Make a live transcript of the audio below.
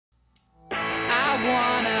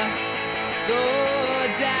wanna go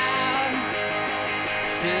down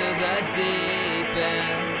to the deep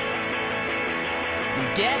end and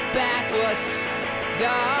get back what's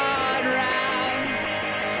gone round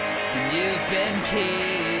and you've been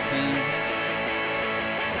keeping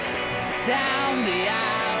down the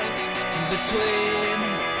aisles between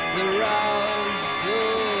the rows. Ooh,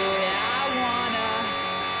 yeah, I wanna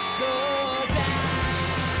go down.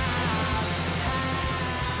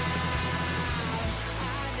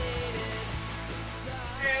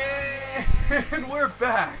 And we're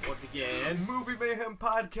back. Once again. Movie Mayhem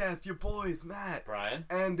Podcast, your boys, Matt. Brian.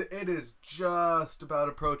 And it is just about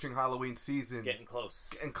approaching Halloween season. Getting close.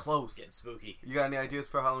 Getting close. Getting spooky. You got any ideas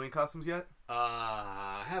for Halloween costumes yet?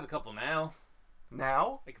 I have a couple now.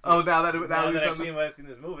 Now? Now that I've seen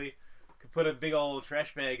this movie. Could put a big old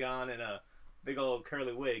trash bag on and a big old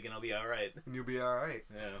curly wig and I'll be alright. And you'll be alright.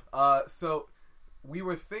 Yeah. So, we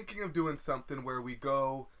were thinking of doing something where we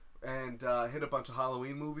go and hit a bunch of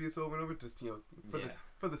Halloween movies over and over, just,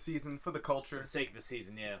 for the season, for the culture. For the sake of the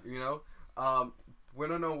season, yeah. You know? We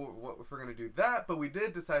don't know if we're going to do that, but we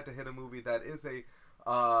did decide to hit a movie that is a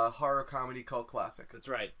horror comedy cult classic. That's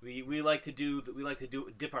right. We like to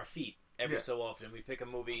dip our feet every so often. We pick a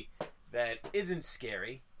movie that isn't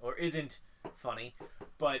scary or isn't funny,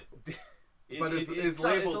 but it's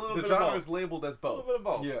labeled. The genre is labeled as both. A little bit of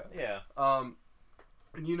both. Yeah.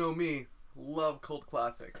 And you know me, love cult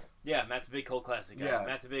classics. Yeah, Matt's a big cult classic guy. Yeah.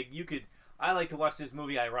 Matt's a big. I like to watch this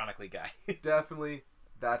movie ironically guy. Definitely.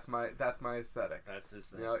 That's my aesthetic. That's his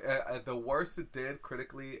thing. You know, the worse it did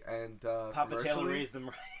critically and Papa Taylor raised them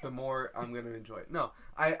right. The more I'm gonna enjoy it. No,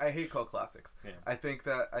 I hate cult classics. Yeah. I think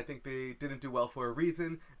they didn't do well for a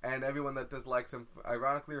reason, and everyone that dislikes them,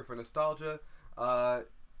 ironically or for nostalgia,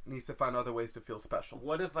 needs to find other ways to feel special.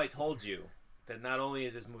 What if I told you that not only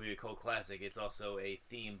is this movie a cult classic, it's also a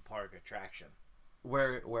theme park attraction?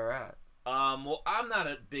 Where at? Well, I'm not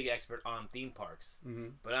a big expert on theme parks,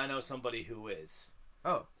 but I know somebody who is.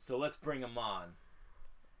 Oh. So let's bring him on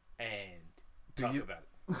and talk about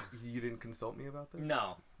it. You didn't consult me about this?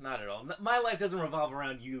 No, not at all. My life doesn't revolve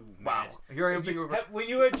around you, Matt. Wow. Here I am thinking about... When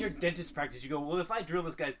you're at your dentist practice, you go, well, if I drill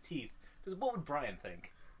this guy's teeth, what would Brian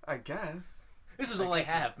think? I guess. This is all I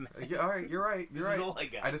have, man. Yeah, all right, you're right. This is all I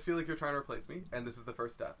got. I just feel like you're trying to replace me, and this is the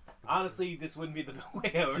first step. Honestly, this wouldn't be the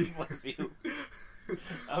way I would replace you.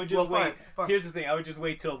 I would just wait. Fine. Here's the thing. I would just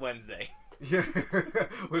wait till Wednesday. Yeah,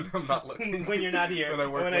 when I'm not looking. When you're not here.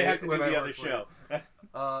 when I have to do the other show.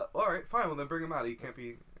 All right, fine. Well, then bring him out. He can't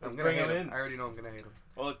be. Let's I'm gonna bring hate him in. I already know I'm gonna hate him.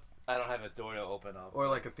 Well, I don't have a door to open up. Or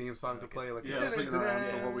like a theme song to play. Like, I was looking around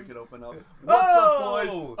for what we could open up. What's up,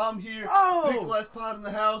 boys? I'm here. Big glass pot in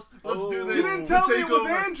the house. Let's do this. You didn't tell me it was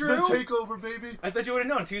Andrew. The takeover, baby. I thought you would have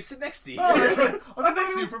known. He was sitting next to you. I'm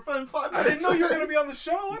next to you for 5 minutes. I didn't know you were gonna be on the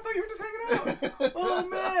show. I thought you were just hanging out. Oh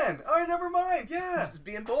man. All right, never mind. Yeah. Just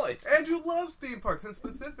being boys. Andrew loves theme parks, and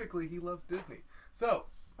specifically, he loves Disney. So.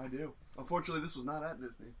 I do. Unfortunately, this was not at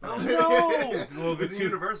Disney. Oh no! It's a little bit too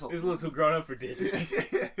Universal. It's a little too grown up for Disney.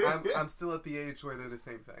 I'm still at the age where they're the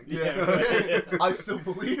same thing. Yeah, So, right. I still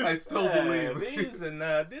believe. These and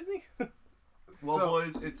Disney. Well,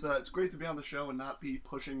 boys, it's great to be on the show and not be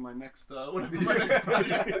pushing my next project.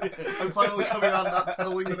 I'm finally coming on, not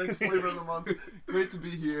peddling the next flavor of the month. Great to be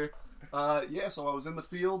here. So I was in the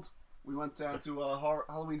field. We went down to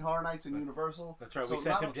Halloween Horror Nights in Universal. That's right. So we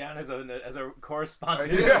sent him down as a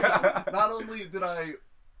correspondent. Not only did I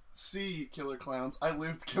see Killer Klowns, I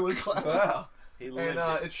lived Killer Klowns. Wow. He lived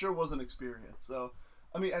It sure was an experience. So,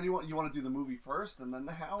 I mean, anyone, you want to do the movie first and then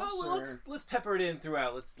the house? Oh, well, let's pepper it in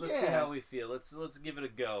throughout. Let's see how we feel. Let's give it a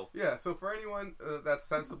go. Yeah. So for anyone that's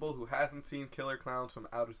sensible who hasn't seen Killer Klowns from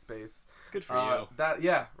Outer Space, good for you.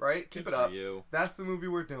 Keep it up. You. That's the movie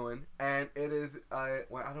we're doing, and it is. I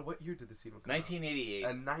don't know what year did this even come 1988.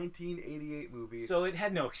 out? A 1988 movie. So it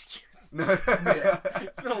had no excuse. Yeah.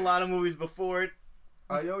 It's been a lot of movies before it.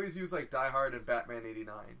 I always use like Die Hard and Batman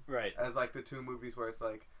 '89, right, as like the two movies where it's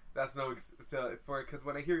like. That's because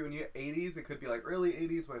when I hear when you get 80s, it could be like early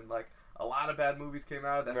 80s when like a lot of bad movies came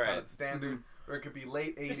out. That's kind of the standard. Or it could be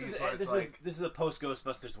late 80s where it's like... This is a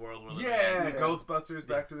post-Ghostbusters world. Ghostbusters,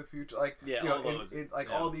 Back to the Future. Like, all those.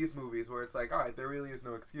 All these movies where it's like, all right, there really is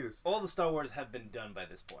no excuse. All the Star Wars have been done by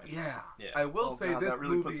this point. Yeah. I will say this that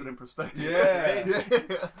really movie... puts it in perspective.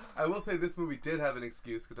 Yeah. I will say this movie did have an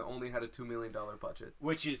excuse because it only had a $2 million budget.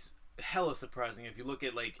 Which is hella surprising if you look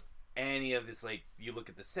at, like, any of this, like, you look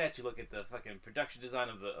at the sets, you look at the fucking production design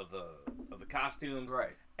of the costumes,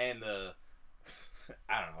 right, and the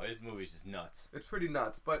I don't know, this movie's just nuts. It's pretty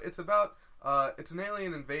nuts, but it's about it's an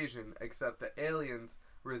alien invasion, except the aliens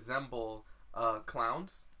resemble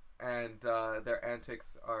clowns, and their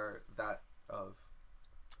antics are that of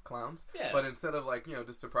clowns. Yeah. But instead of like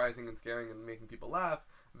just surprising and scaring and making people laugh,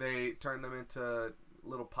 they turn them into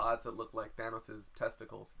little pods that look like Thanos'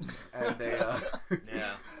 testicles, and they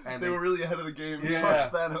they were really ahead of the game as Yeah. far as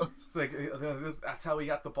Thanos. It's like that's how he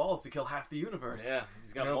got the balls to kill half the universe. Yeah,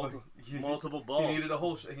 he's got multiple He balls. needed a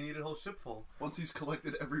whole ship full. Once he's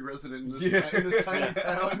collected every resident in this tiny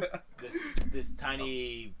town. This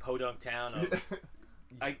tiny podunk town of...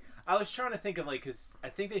 I was trying to think of because I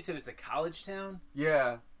think they said it's a college town.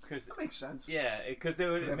 Yeah. Cause, that makes sense. Yeah, because it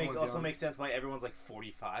would also young. make sense why everyone's like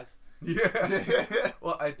 45. Yeah.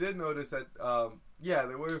 Well, I did notice that.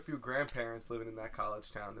 There were a few grandparents living in that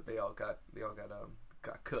college town that they all got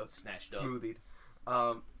cooked, snatched up, smoothied.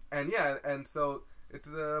 And so it's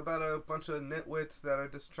about a bunch of nitwits that are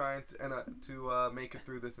just trying to make it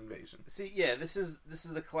through this invasion. See, yeah, this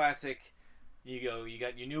is a classic. You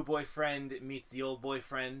got your new boyfriend meets the old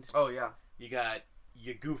boyfriend. Oh yeah. You got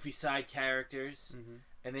your goofy side characters,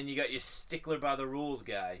 and then you got your stickler by the rules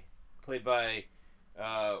guy, played by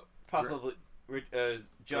possibly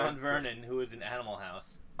John Vernon, who is in Animal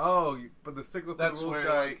House. Oh, but the stickler for the rules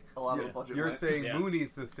guy. A lot of the budget. You're went. saying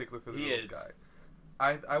Mooney's the stickler for the rules guy.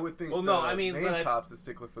 I would think. Well, no, I mean, main cop's the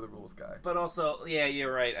stickler for the rules guy. But also, yeah,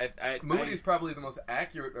 you're right. Mooney's probably the most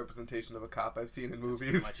accurate representation of a cop I've seen in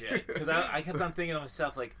movies. That's pretty much it. Because I kept on thinking to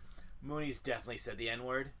myself, like, Mooney's definitely said the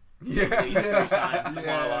N-word. Yeah. At least 3 times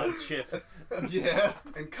while on shift. Yeah.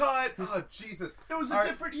 And cut. Oh, Jesus. It was a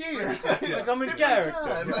different year. Like, I'm in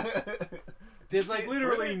character. There's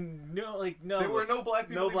literally no. There were no black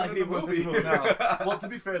people. In the movie. No. Well, to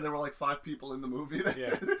be fair, there were 5 people in the movie.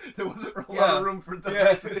 Yeah. There wasn't a lot of room for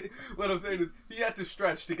diversity. What I'm saying is, he had to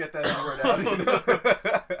stretch to get that word out.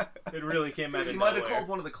 It really came out of He nowhere. might have called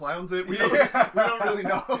one of the clowns it. We don't really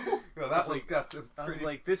know. No, that was got some. I was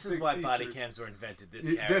like, this is why body cams were invented.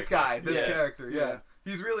 This character, yeah.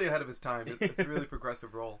 He's really ahead of his time. It's a really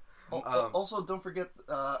progressive role. Also, don't forget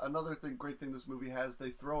another great thing this movie has.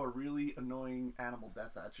 They throw a really annoying animal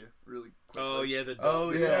death at you, really quickly. Oh yeah, the dog.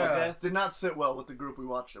 Oh yeah, death did not sit well with the group we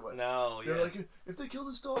watched it with. No, they're like, if they kill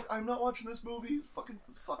this dog, I'm not watching this movie. Fuck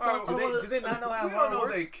up. Do they not know how we don't know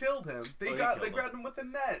they killed him. They grabbed him with a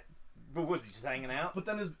net. But was he just hanging out? But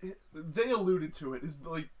then they alluded to it. His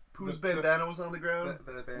Pooh's bandana was on the ground.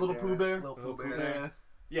 Little Pooh Bear. Little Pooh Bear.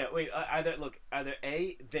 Yeah, wait. Either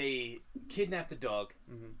A, they kidnapped the dog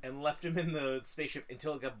and left him in the spaceship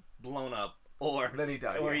until it got blown up, or then he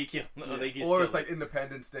died, or he killed. Yeah. Or it's like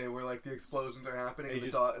Independence Day, where the explosions are happening and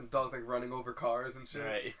the dog's running over cars and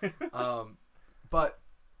shit. Right. But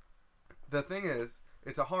the thing is,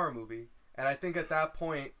 it's a horror movie, and I think at that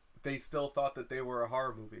point they still thought that they were a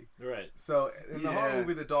horror movie. Right. So in the horror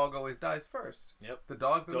movie, the dog always dies first. Yep. The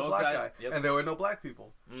dog, then the black guy, and there were no black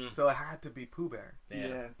people, Mm. so it had to be Pooh Bear.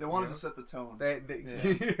 Yeah, they wanted to set the tone. They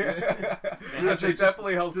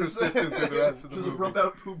definitely held consistent through the rest of the movie. Just rub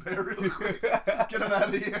out Pooh Bear real quick. Get him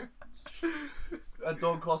out of here. That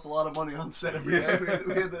dog cost a lot of money on set every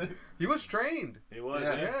day. He was trained. He was.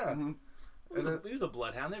 Yeah. Mm-hmm. He was a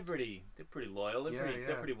bloodhound. They're pretty loyal.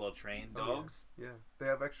 They're pretty well trained dogs. Yeah, they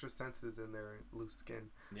have extra senses in their loose skin.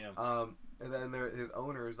 Yeah. And then his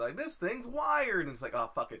owner is like, "This thing's wired," and it's like,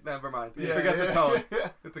 "Oh fuck it, never mind. Forget the tone.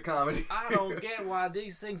 It's a comedy." I don't get why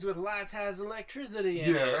these things with lights has electricity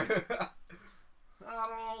in it. I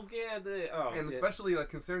don't get it. Oh, and especially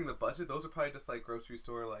considering the budget, those are probably just grocery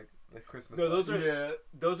store like Christmas. No,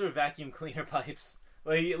 those are vacuum cleaner pipes.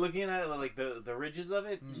 Looking at it, the ridges of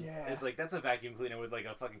it, it's that's a vacuum cleaner with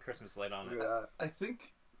a fucking Christmas light on it. Yeah. I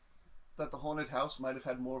think that the haunted house might have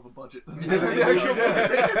had more of a budget than Dude,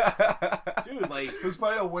 it was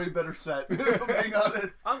probably a way better set. Being honest,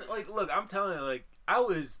 I'm telling you, I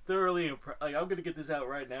was thoroughly impressed. I'm gonna get this out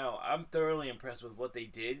right now. I'm thoroughly impressed with what they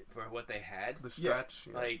did for what they had. The stretch,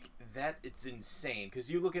 that, it's insane. Because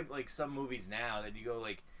you look at some movies now that you go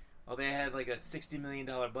oh, they had a $60 million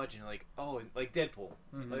budget. And Deadpool.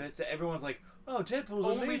 Mm-hmm. Everyone's like, oh, Deadpool's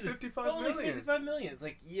only amazing. $55 million. $55 million. It's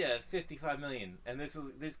yeah, $55 million. And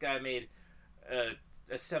this guy made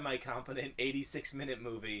a semi-competent 86-minute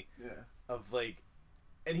movie of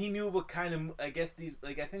and he knew what kind of, I guess these,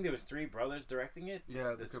 I think there was 3 brothers directing it.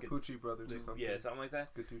 Yeah, the Capucci brothers or something. Yeah, something like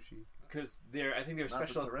that. Scatucci. Because I think they were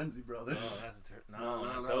special. Not the Terenzi brothers. Oh, that's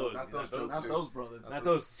not those. Not those brothers. Not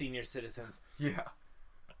those senior citizens. Yeah.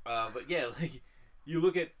 But yeah, you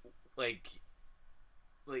look at I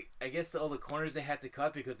guess all the corners they had to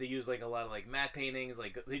cut because they used a lot of matte paintings.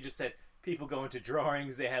 They just said people go into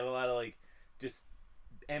drawings. They had a lot of just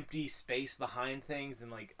empty space behind things,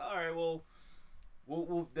 and all right, well,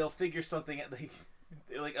 they'll figure something out.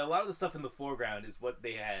 A lot of the stuff in the foreground is what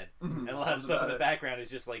they had, and a lot of stuff in the background is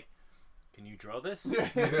just can you draw this?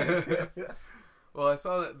 Well, I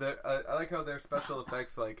saw that I like how their special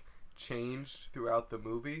effects like changed throughout the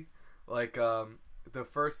movie. Like the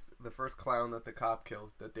first clown that the cop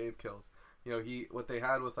kills, that Dave kills. You know, what they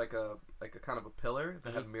had was like a kind of a pillar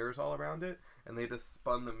that had mirrors all around it, and they just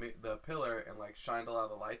spun the pillar and like shined a lot of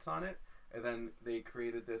the lights on it, and then they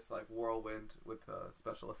created this like whirlwind with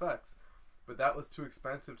special effects. But that was too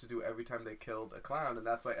expensive to do every time they killed a clown, and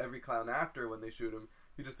that's why every clown after, when they shoot him,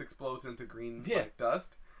 he just explodes into green like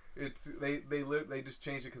dust. It's they just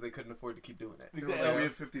changed it because they couldn't afford to keep doing it. Exactly. We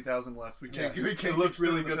have 50,000 left. We can't. It looked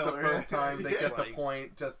really good the first time. They get the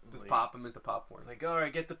point. Just pop them into popcorn. It's like, all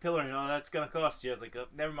right, get the pillar. No, that's gonna cost you. I was like, oh,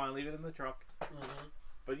 never mind, leave it in the truck. Mm-hmm.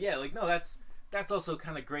 But yeah, like no, that's also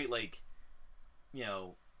kind of great. Like, you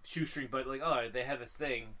know, shoestring. But like, oh, they had this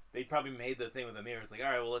thing. They probably made the thing with the mirror. It's like,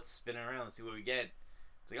 all right, well, let's spin it around and see what we get.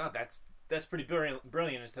 It's like, oh, that's pretty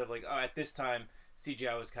brilliant. Instead of like, oh, at this time,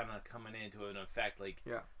 CGI was kind of coming into an effect. Like,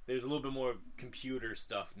 there's a little bit more computer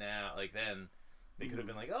stuff now. Like then, they could have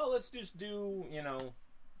been like, oh, let's just do, you know,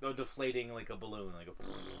 deflating like a balloon, like a.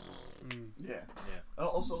 Yeah.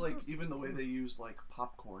 Also, like even the way they used like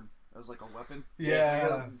popcorn as like a weapon.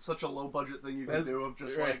 Yeah. Such a low budget thing you can do of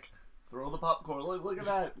just like throw the popcorn. Look at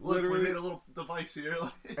that. Look, we made a little device here.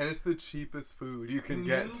 And it's the cheapest food you can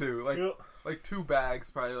get too. Like 2 bags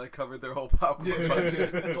probably like covered their whole popcorn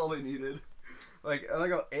budget. That's all they needed. Like I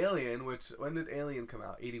like Alien, when did Alien come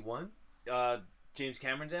out? 81? James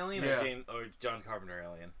Cameron's Alien or John Carpenter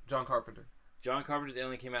Alien? John Carpenter. John Carpenter's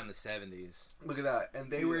Alien came out in the 70s. Look at that.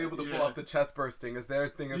 And they were able to pull off the chest bursting as their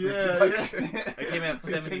thing of It came out in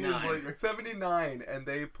 79. 79, and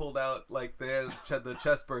they pulled out like the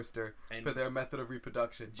chest burster for their method of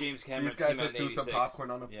reproduction. James Cameron. These guys had threw some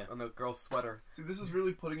popcorn on a girl's sweater. See, this is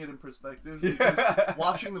really putting it in perspective. Because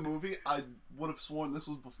watching the movie, I would have sworn this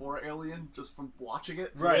was before Alien, just from watching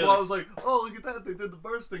it. Right. So I was like, oh, look at that. They did the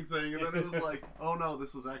bursting thing. And then it was like, oh no,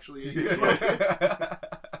 this was actually Alien.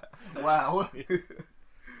 Wow.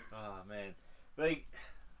 Oh man, like,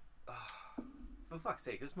 for fuck's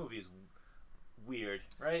sake, this movie is weird,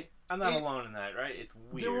 right? I'm not alone in that, right? It's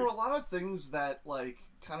weird. There were a lot of things that like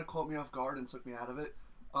kind of caught me off guard and took me out of it.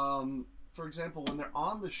 For example, when they're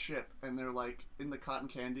on the ship and they're like in the cotton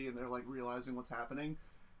candy and they're like realizing what's happening,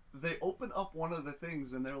 they open up one of the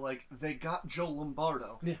things and they're like, they got Joe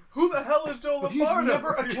Lombardo. Yeah. Who the hell is Joe Lombardo? He's never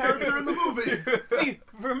a character in the movie. Hey,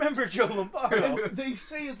 remember Joe Lombardo? They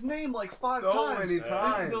say his name like 5 so times. many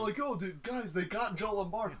times. They're like, oh, dude, guys, they got Joe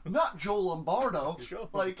Lombardo. Not Joe Lombardo.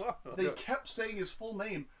 Like, they kept saying his full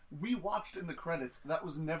name. We watched in the credits. That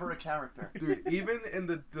was never a character. Dude, even in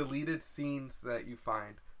the deleted scenes that you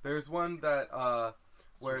find, there's one that,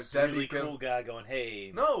 where Debbie really gives... cool guy going,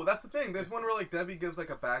 hey. No, that's the thing. There's one where like Debbie gives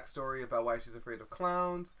like a backstory about why she's afraid of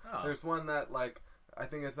clowns. Oh. There's one that like I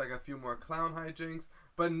think it's like a few more clown hijinks,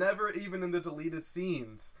 but never even in the deleted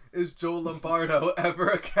scenes is Joe Lombardo ever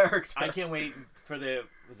a character. I can't wait for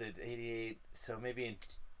was it 88? So maybe in...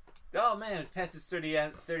 Oh man, it's past its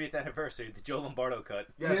 30th anniversary, the Joe Lombardo cut.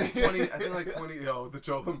 Yeah, I think like 20. The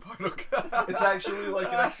Joe Lombardo cut. It's actually like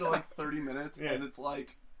an extra like 30 minutes, and it's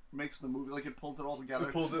like makes the movie like it pulls it all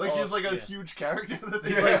together. He's like a huge character.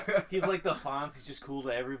 He's like the Fonz. He's just cool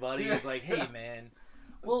to everybody. He's like, hey man.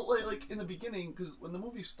 Well, like in the beginning, because when the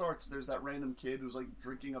movie starts, there's that random kid who's like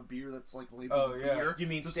drinking a beer that's like labeled beer. You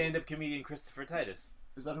mean stand-up comedian Christopher Titus?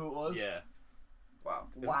 Is that who it was? Yeah.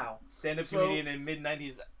 Wow. Stand-up comedian and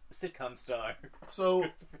mid-90s sitcom star. So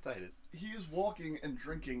Christopher Titus. He's walking and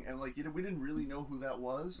drinking, and like we didn't really know who that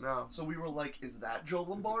was. No. So we were like, "Is that Joe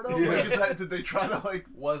Lombardo? Like, did they try to like?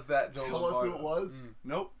 Was that Joe tell Lombardo? us who it was?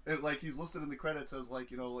 Nope. Like he's listed in the credits as like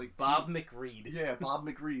like Bob McReed. Yeah, Bob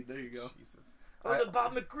McReed. There you go. Jesus. Those are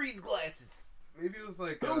Bob McReed's glasses. Maybe it was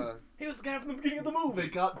like he was the guy from the beginning of the movie. They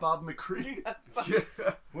got Bob McReed.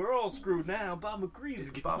 We're all screwed now. Bob McReed is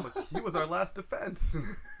gone. He was our last defense.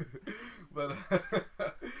 But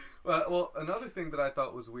well, another thing that I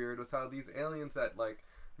thought was weird was how these aliens that like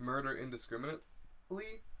murder indiscriminately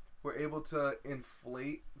were able to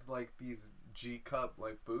inflate like these G cup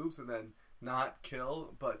like boobs and then not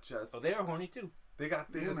kill, but just they are horny too. They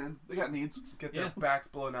got man. They got needs. Get their backs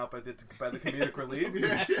blown out by the comedic relief.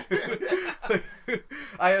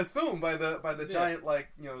 I assume by the giant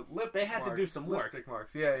lip. They had to do some work. Lipstick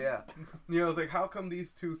marks. Yeah. It's like how come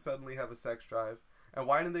these two suddenly have a sex drive, and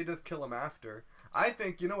why didn't they just kill him after? I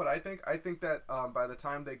think what I think. I think that by the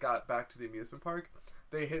time they got back to the amusement park,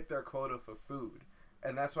 they hit their quota for food,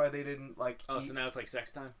 and that's why they didn't like. Oh, so now it's like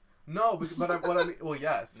sex time. No, but what I mean, well,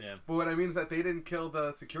 yes. Yeah. But what I mean is that they didn't kill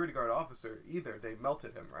the security guard officer either. They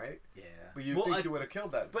melted him, right? Yeah. But you think you would have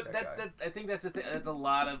killed that? But that guy. I think that's a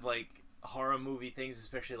lot of like horror movie things,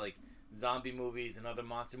 especially like zombie movies and other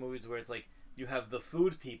monster movies where it's like you have the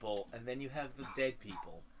food people and then you have the dead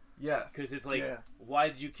people. Yes. Because it's like, why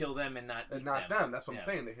did you kill them and not eat them? That's what I'm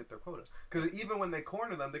saying. They hit their quota. Because even when they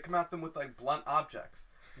corner them, they come at them with like blunt objects.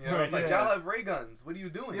 You know, it's like, y'all have ray guns. What are you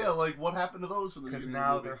doing? Yeah, like, what happened to those? Because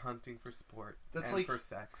now they're hunting for sport and for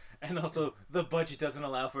sex. And also, the budget doesn't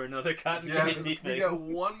allow for another cotton candy thing. We get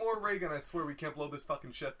one more ray gun, I swear we can't blow this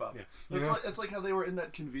fucking shit up. Yeah. It's like how they were in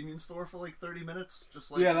that convenience store for like 30 minutes.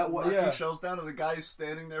 Just like knocking shells down and the guy's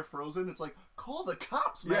standing there frozen. It's like, call the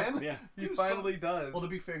cops, man. Yeah. He finally does. Well, to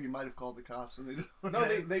be fair, he might have called the cops. And they didn't. No,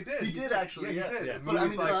 they did. He did actually, yeah. He did. But I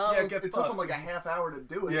mean, it took him like a half hour to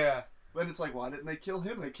do it. Yeah. But it's like, why didn't they kill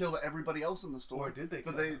him? They killed everybody else in the store. Or did they?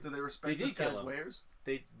 Did they respect this guy's wares?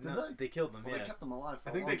 They killed him. Well, they kept him alive.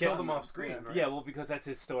 I think they killed him off screen. Right? Yeah, well, because that's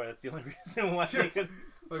his store. That's the only reason why they could.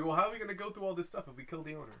 Like, well, how are we gonna go through all this stuff if we kill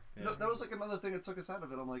the owner? Yeah. That was like another thing that took us out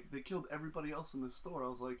of it. I'm like, they killed everybody else in the store. I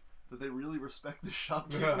was like, did they really respect the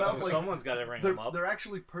shopkeeper enough? Like, someone's got to ring him up. They're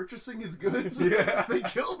actually purchasing his goods. Yeah. They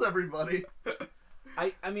killed everybody.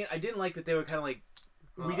 I mean, I didn't like that they were kind of like.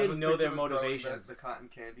 We didn't know their motivations. The cotton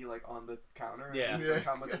candy, like, on the counter. Yeah. Like,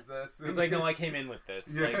 how much is this? He's like, no, I came in with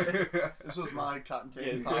this. Yeah. Like, this was my cotton candy.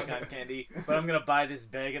 Yeah, it's my cotton candy. But I'm going to buy this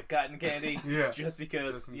bag of cotton candy just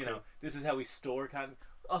because, this is how we store cotton.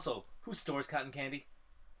 Also, who stores cotton candy?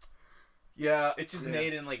 Yeah. It's just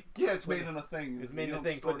made in, like... Yeah, it's made in a thing. It's made in a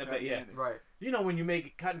thing, put in a bag, Right. You know when you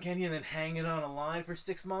make cotton candy and then hang it on a line for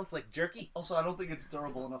 6 months, like jerky? Also, I don't think it's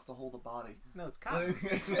durable enough to hold a body. No, it's cotton.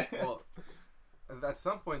 Well... At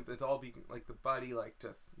some point, it's all like the body like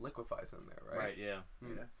just liquefies in there, right? Right. Yeah.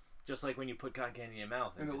 Yeah. Just like when you put cotton candy in your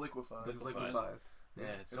mouth, and it liquefies. It liquefies. Yeah.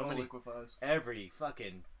 It's it so many. Liquefies. Every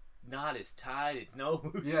fucking knot is tied. It's no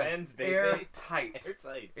loose ends, baby. Airtight.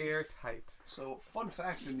 Airtight. Airtight. So, fun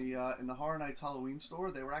fact: in the Horror Nights Halloween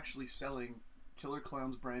store, they were actually selling Killer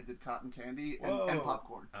Klowns branded cotton candy and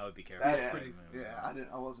popcorn. I would be careful. That's pretty. Yeah,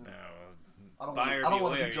 I wasn't. No. I don't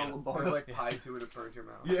want to be Joe Lombardo. They're like tied to it, it burns your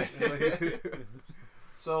mouth. Yeah.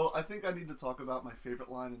 So I think I need to talk about my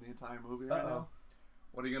favorite line in the entire movie right now.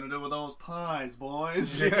 What are you gonna do with those pies,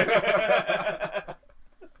 boys?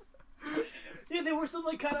 Yeah, there were some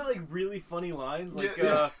like kind of like really funny lines, like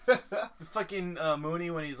the fucking Mooney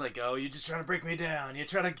when he's like, "Oh, you're just trying to break me down. You're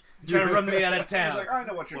trying to run me out of town." He's like, "I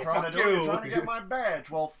know what you're trying to do. You're trying to get my badge.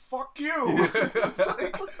 Well, fuck you." It's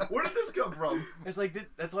like, where did this come from? It's like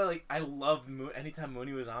that's why like I love anytime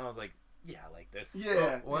Mooney was on, I was like, yeah, I like this.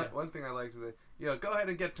 Yeah. One thing I liked was that, go ahead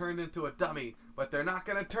and get turned into a dummy, but they're not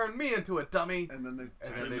gonna turn me into a dummy. And then they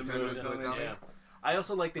turn him into a dummy. Yeah. I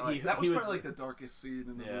also like that that was probably like the darkest scene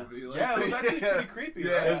in the movie. Like, it was actually pretty creepy.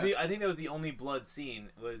 Yeah. It was I think that was the only blood scene.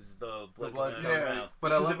 Was the blood coming out of his mouth.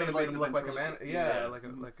 But I love that it made him look like a man. Yeah, like a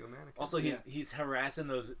mannequin. Also, he's harassing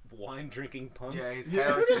those wine drinking punks. Yeah, he's You're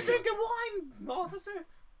harassing. just drinking wine, officer.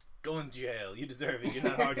 Go in jail. You deserve it. You're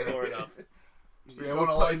not hardcore enough. You're going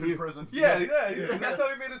to life in prison. Yeah. That's how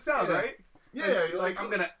he made it sound, right? Yeah, like I'm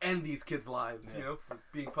gonna end these kids' lives, for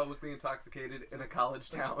being publicly intoxicated in a college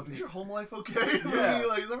town. Is your home life okay? Yeah,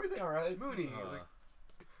 like, is everything all right? Mooney.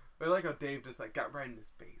 I like how Dave just like got right in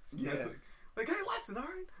his face. Yeah. Like, hey, listen, all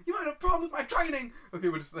right? You might have a problem with my training. Okay,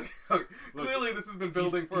 we're just like, clearly this has been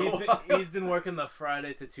building for a while. He's been working the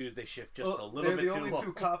Friday to Tuesday shift just a little bit too long. They're the only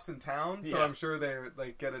two cops in town, so I'm sure they're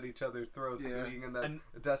like get at each other's throats being in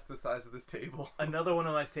a desk the size of this table. Another one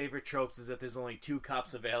of my favorite tropes is that there's only 2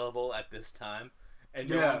 cops available at this time, and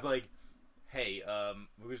no one's like, hey,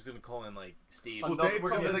 we're just gonna call in like Steve. Well, Dave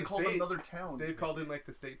called another town. Dave called in like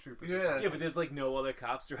the state troopers. Yeah, but there's like no other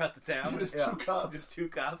cops throughout the town. Just 2 cops. Just 2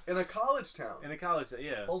 cops in a college town.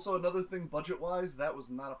 Yeah. Also, another thing, budget-wise, that was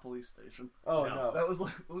not a police station. Oh no. That was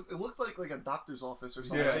like it looked like a doctor's office or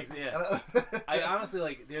something. Yeah. I honestly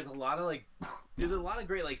like. There's a lot of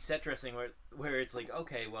great like set dressing where it's like,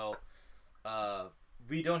 okay, well,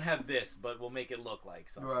 we don't have this, but we'll make it look like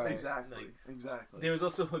something. Right. Exactly. There was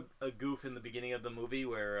also a goof in the beginning of the movie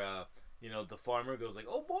where the farmer goes like,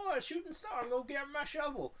 "Oh boy, a shooting star! Go get my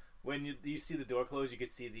shovel." When you see the door close, you could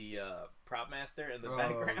see the prop master in the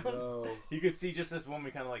background. No. You could see just this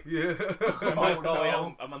woman kind of like, yeah.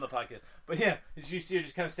 I'm on the podcast. But yeah, you see her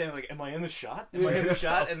just kind of standing like, am I in the shot? Am I in the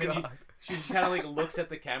shot? And then she kind of like looks at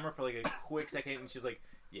the camera for like a quick second, and she's like,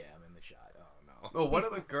 yeah, I'm in the shot. Oh, one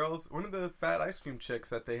of the fat ice cream chicks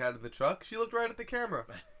that they had in the truck, she looked right at the camera.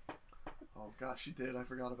 Oh gosh, she did. I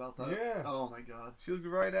forgot about that. Yeah. Oh my god. She looked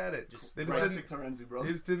right at it. They just didn't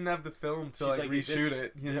have the film to like reshoot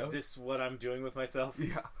it. Is this what I'm doing with myself?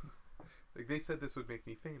 Yeah. Like they said this would make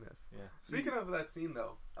me famous. Yeah. Speaking of that scene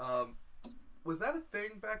though, was that a thing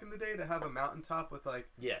back in the day to have a mountaintop with like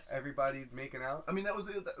Yes. everybody making out? I mean,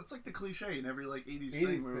 it's like the cliche in every like 80s 80s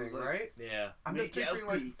thing, where it was like, right? Yeah. I'm just make out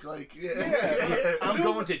picturing like peak, Yeah. I'm It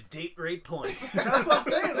was- going to date rate points. that's what I'm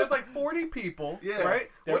saying. There's like 40 people, Yeah. right?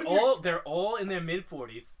 They're What if you- all in their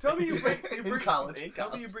mid-40s. Tell me you In bring college.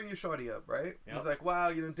 Tell me you bring your shorty up, right? Yep. He's like,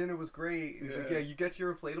 wow, dinner was great. He's like, Yeah. yeah, you get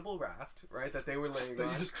your inflatable raft, right? That they were laying That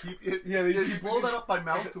on. you just keep it. Yeah, Yeah, you you keep blow it- that up by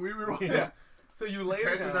mouth. We were yeah. So you lay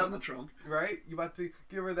her passes down, out in the trunk. right? You about to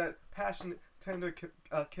give her that passionate, tender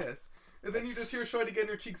kiss. And then you just hear Shorty getting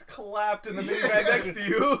her cheeks clapped in the minivan next to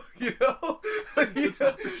you, you know? It's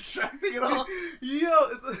not distracting at all. Yo,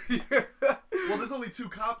 it's Well, there's only 2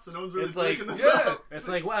 cops, and no one's really It's like- breaking this yeah. up. It's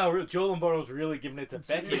like, wow, Joe Lombardo's really giving it to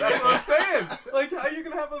Becky. That's what I'm saying. Like, how you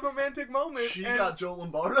gonna have a romantic moment? She and- got Joe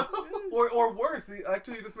Lombardo. or worse,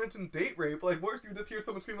 actually, you just mentioned date rape. Like, worse, you just hear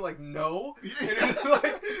someone screaming, like, no. Yeah. And you're just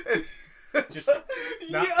like, Just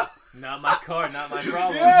not, yeah. not my car, not my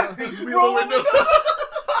problem. Yeah. Just Roll roll the windows.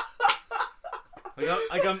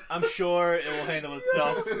 I'm sure it will handle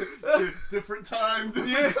itself. Different time.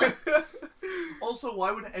 Yeah. Also,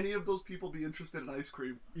 why would any of those people be interested in ice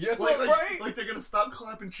cream? Yes, Like, right? like they're gonna stop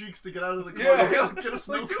clapping cheeks to get out of the car. Yeah. and get a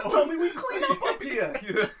snow Like, you cone. told me we clean up here.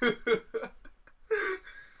 You know?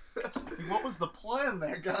 What was the plan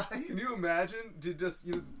there, guy? Can you imagine? You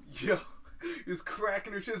just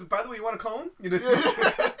cracking her shins. By the way, you want a cone? You just.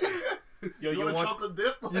 Yo, you you want a want chocolate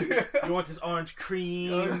dip? Yeah. you want this orange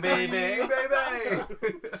cream, Oh, baby? baby.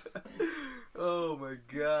 Oh my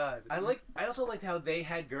god. I also liked how they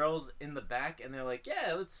had girls in the back, and they're like,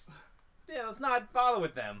 let's not bother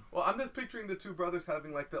with them. Well, I'm just picturing the 2 brothers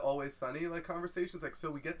having like the Always Sunny like conversations. Like,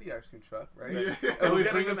 so we get the ice cream truck, right? Yeah. And we We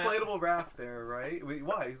get an bring them out. inflatable raft there, right?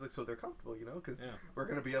 Why? He's like, so they're comfortable, you know, because Yeah. we're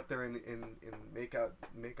gonna be up there in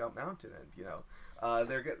Makeout Mountain, and you know,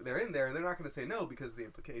 they're in there, and they're not gonna say no because of the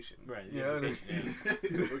implication, Right. You know,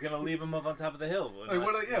 We're gonna leave them up on top of the hill. like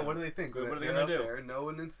what do they think? What are they They're gonna up do? There, no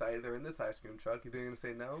one in sight. They're in this ice cream truck. Are they gonna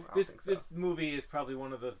say no? I don't This think so. this movie is probably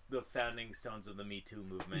one of the founding stones of the Me Too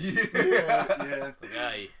movement. Yeah. Like,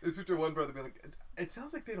 aye. This picture one brother being like, it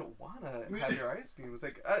sounds like they don't want to have your ice cream. It's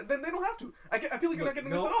like, then they don't have to. I feel like you're not getting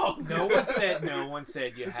this at all. No one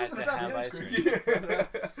said you This had isn't to about have the ice ice cream. cream.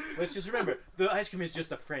 Yeah. Let's just remember, the ice cream is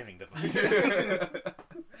just a framing device.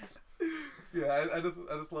 Yeah, I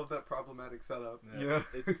just love that problematic setup. Yeah, You know?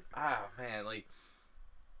 it's man, like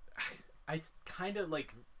I kind of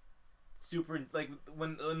like super like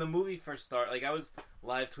when the movie first started. Like I was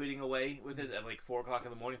live tweeting away with this at like 4:00 in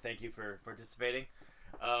the morning. Thank you for participating.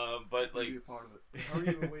 But like Be a part of it. How are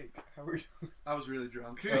you awake? How are you? I was really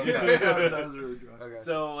drunk. Okay. I was really drunk. Okay.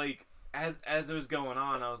 so like as it was going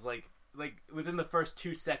on, I was like within the first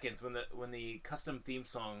 2 seconds when the custom theme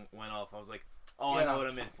song went off, I was like, oh, I Yeah. know what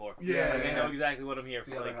I'm in for. Yeah, Like, I yeah. know exactly what I'm here It's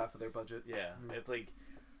for. the other Like, half of their budget. yeah, Mm. it's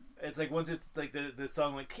like once it's like the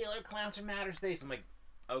song went Killer Clowns from Outer Space, I'm like,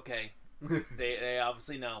 okay, they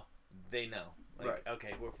obviously know, they know, like Right.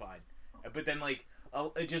 okay, we're fine. But then like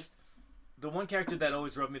it just the one character that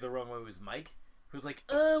always rubbed me the wrong way was Mike, who's like,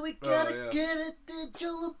 oh, we gotta yeah. get it to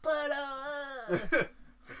Joe Lombardo.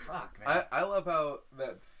 It's like, fuck, man. I love how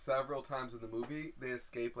that several times in the movie they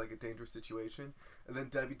escape like a dangerous situation, and then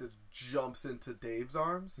Debbie just jumps into Dave's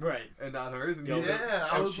arms, Right. and not hers. And Yo, he just- yeah,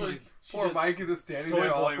 I and was she like, just- she poor just- Mike is just standing soy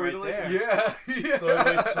there boy right awkwardly. there. Yeah, Soy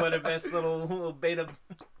boy sweater vest, little beta.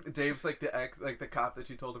 Dave's like the cop that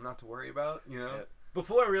she told him not to worry about. You know. Yeah.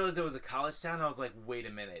 Before I realized it was a college town, I was like, wait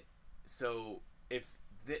a minute. So if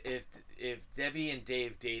Debbie and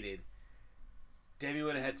Dave dated, Debbie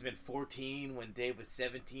would have had to been 14 when Dave was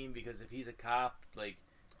 17, because if he's a cop, like,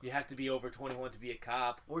 you have to be over 21 to be a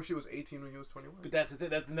cop. Or she was 18 when he was 21. But that's the thing.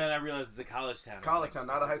 Then I realized it's a college town. It's College like- town,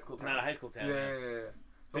 not a high school town. Not a high school town. Yeah, man. yeah, yeah.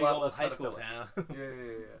 It's Big old high school town.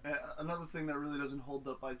 Yeah. Another thing that really doesn't hold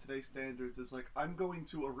up by today's standards is like, I'm going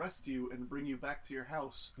to arrest you and bring you back to your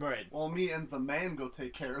house Right. while me and the man go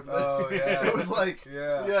take care of this. Oh, yeah. It was like,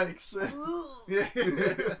 Yeah. yikes.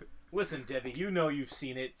 yeah. Listen, Debbie, you know you've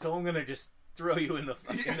seen it, so I'm gonna just throw you in the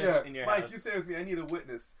fucking Yeah. in your Mike, house. you stay with me. I need a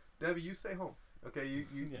witness. Debbie, you stay home. Okay,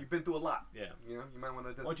 Yeah. you've been through a lot. Yeah. You know, you might want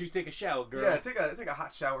to just Why don't you take a shower, girl? yeah, take a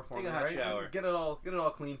hot shower for Take me, a hot right? shower. Get it all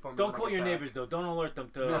clean for me. Don't when I call get your back. neighbors though. Don't alert them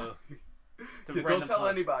to. No. to Yeah, random don't tell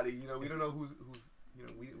thoughts. anybody. You know, we don't know who's you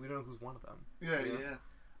know we don't know who's one of them. Yeah.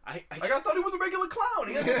 I Like I thought he was a regular clown.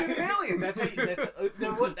 He had to shoot an alien. That's how.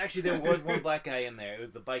 There was one black guy in there. It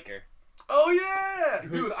was the biker. Oh yeah,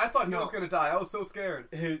 dude! I thought he was gonna die. I was so scared.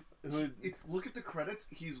 Look at the credits.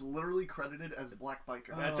 He's literally credited as Black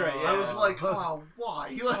Biker. That's right. Yeah. I was like, oh,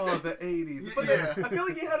 why? Oh, the 80s. But Yeah. I feel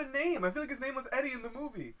like he had a name. I feel like his name was Eddie in the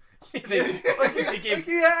movie. They Like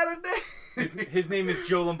he had a name. his name is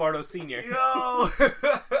Joe Lombardo Sr. Yo,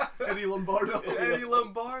 Eddie Lombardo. Eddie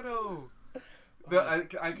Lombardo. I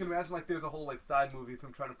can imagine like there's a whole like side movie of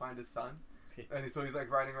him trying to find his son, and so he's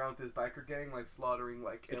like riding around with this biker gang, like slaughtering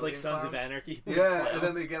like. It's like Sons of clowns. Anarchy. Yeah, and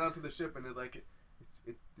then they get onto the ship and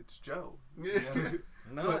it's Joe. Yeah.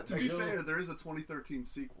 No, To be fair, there is a 2013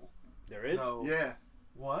 sequel. there is. No. Yeah.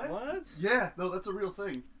 What? What? Yeah. No, that's a real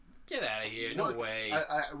thing. Get out of here! No Look, way.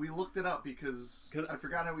 we looked it up because I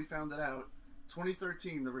forgot how we found it out.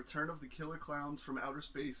 2013, The Return of the Killer Clowns from Outer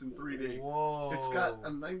Space in 3D. Whoa. It's got a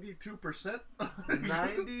 92%.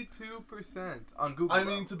 92% on Google. I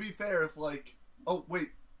mean, to be fair, if like, oh wait,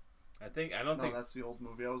 I don't no, think. that's the old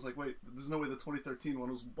movie. I was like, wait, there's no way the 2013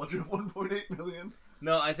 one was budget of 1.8 million.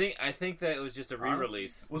 No, I think that it was just a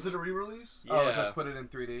re-release. Was it a re-release? Yeah. Oh, just put it in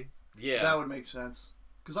 3D. Yeah. That would make sense.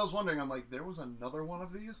 Because I was wondering, I'm like, there was another one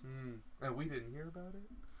of these? And we didn't hear about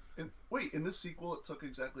it? Wait, in this sequel, it took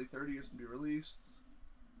exactly 30 years to be released.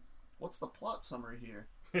 What's the plot summary here?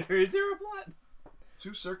 Is there a plot?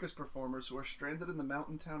 2 circus performers who are stranded in the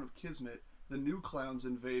mountain town of Kismet, the new clowns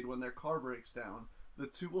invade when their car breaks down. The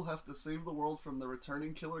 2 will have to save the world from the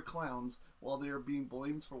returning killer clowns while they are being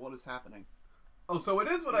blamed for what is happening. Oh, so it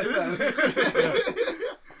is what I It said. is.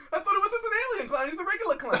 I thought it was just an alien clown. He's a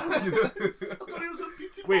regular clown. I thought he was a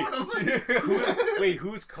P.T. Wait. Barnum. Wait,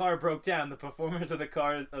 whose car broke down? The performers of the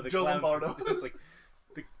cars of the Joe clowns? Lombardo. It's like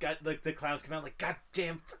the clowns come out like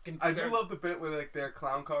goddamn fucking. I do love the bit where like their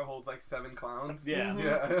clown car holds like 7 clowns. Yeah.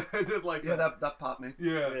 Yeah. I did like Yeah, that. that popped me.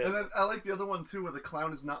 Yeah. Yeah. And then I like the other one too, where the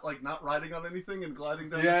clown is not riding on anything and gliding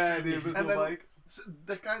down Yeah, the the street. invisible bike.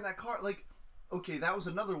 That guy in that car, like, okay, that was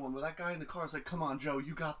another one where that guy in the car is like, "Come on, Joe,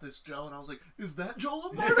 you got this, Joe." And I was like, "Is that Joe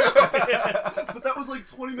Lombardo?" But that was like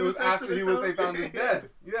 20 It minutes was after they found him dead.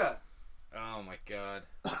 Yeah. Oh my god.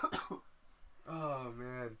 Oh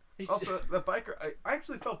man. Also, the biker. I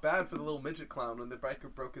actually felt bad for the little midget clown when the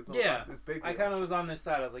biker broke his little Yeah. his big. I kind of was on this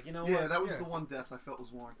side. I was like, you know Yeah, what? that was Yeah. the one death I felt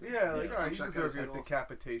was warranted. Yeah, like Yeah. alright, you Punch that deserve guy's your head off.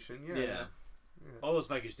 decapitation. Yeah. Yeah. All those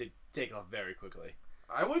bikers did take off very quickly.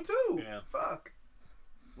 I would too. Yeah. Fuck.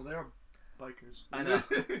 Well, they are bikers. I know.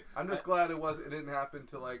 I'm just glad it didn't happen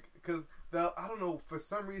to like because I don't know, for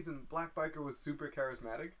some reason Black Biker was super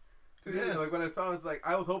charismatic to me. Yeah. Like when I saw him, it's like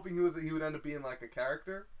I was hoping he would end up being like a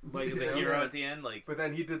character, Like the Yeah. hero at the end, like but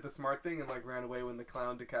then he did the smart thing and like ran away when the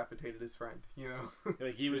clown decapitated his friend. You know?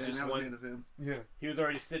 he was Yeah, just that was the one. end of him. Yeah. He was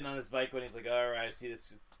already sitting on his bike when he's like, all right, I see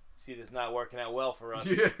this not working out well for us.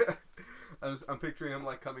 Yeah. I'm picturing him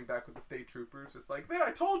like coming back with the state troopers, just like, "There,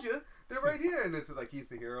 I told you, they're right here," and it's like he's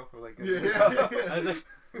the hero for like. Yeah.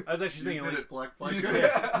 I was actually You thinking, did like, it, Black Biker.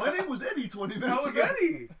 Yeah. My name was Eddie 20 minutes That was ago.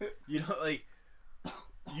 Eddie. you know, like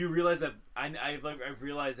you realize that I've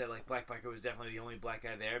realized that like Black Biker was definitely the only black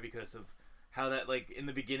guy there because of how that like in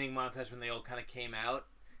the beginning montage when they all kind of came out,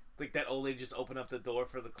 like that old lady just opened up the door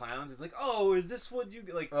for the clowns. It's like, oh, is this what you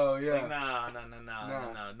like? Oh yeah. Like, nah.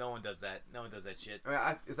 No one does that. No one does that shit. I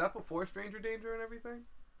mean, is that before Stranger Danger and everything?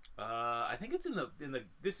 I think it's in the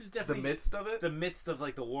this is The definitely midst of it. the midst of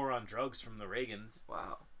like the war on drugs from the Reagans.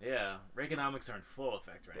 Wow. Yeah, Reaganomics are in full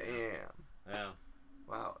effect right Damn. now. Yeah.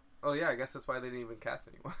 Wow. Oh yeah, I guess that's why they didn't even cast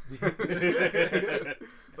anyone.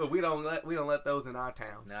 But we don't let those in our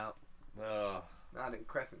town. No. Oh, Not in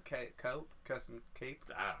Crescent Cape. Crescent Cape.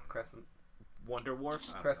 I don't know. Crescent Wonder Wharf.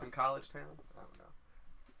 I don't Crescent College Town. I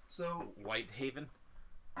So, know. Whitehaven.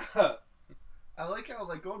 don't I like how,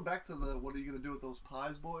 like, going back to the what are you gonna do with those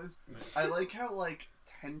pies, boys? I like how, like,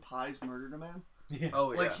 10 pies murdered a man. Yeah.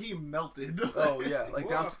 Oh yeah. Like, he melted. Oh yeah. Like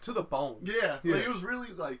down Whoa. to the bone. Yeah. Yeah. Like, it was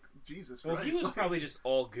really, like, Jesus Well, Christ. he was probably just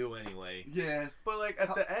all goo anyway. Yeah. But like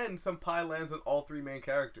at the end, some pie lands on all 3 main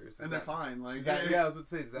characters. And they're fine. Like, Is that, yeah, I was about to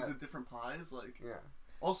say. Is Was that? it different pies? Like, Yeah.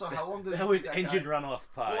 also, how long did That was that engine guy... runoff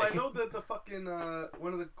pie. Well, I know that the fucking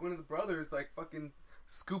one of the brothers like fucking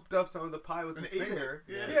scooped up some of the pie with And his ate it. finger.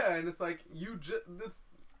 Yeah. Yeah, and it's like this.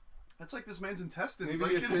 That's like this man's intestines.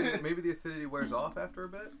 Maybe Like, maybe the acidity wears off after a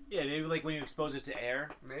bit. Yeah, maybe like when you expose it to air,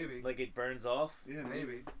 Maybe. like it burns off. yeah,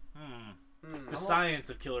 Maybe. The science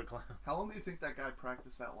of killer clowns. How long do you think that guy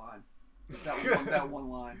practiced that line? That one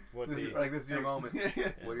line. What This the? is this is your moment.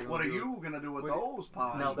 What are you gonna do with those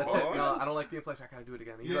pies? No, that's Boys? it. No, I don't like the inflection. I gotta do it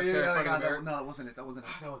again. He's Yeah, like yeah, staring yeah, in front of the mirror. no, that wasn't it. That wasn't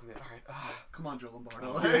it. That wasn't it. All right. Come on, Joe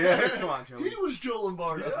Lombardo. Yeah, come on, Joey. He was Joe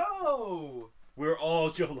Lombardo. Yo! We're all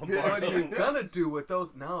Joe What Lombardo. are you gonna do with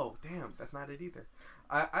those? No, damn, that's not it either.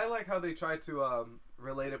 I like how they tried to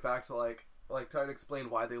relate it back to like try to explain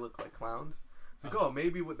why they look like clowns. It's like, oh,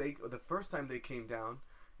 maybe the first time they came down,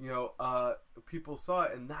 people saw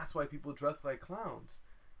it, and that's why people dress like clowns.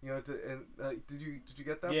 Did you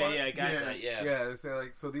get that? Yeah, part? yeah, I got that. Yeah. Yeah.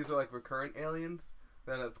 So these are like recurrent aliens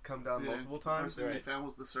that have come down multiple times. First thing they found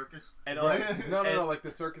was the circus. And also, No. Like the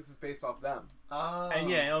circus is based off them. Oh.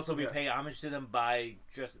 And also we pay homage to them by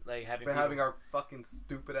just like having our fucking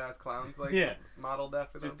stupid ass clowns modeled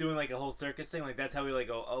after them. Just doing like a whole circus thing. Like that's how we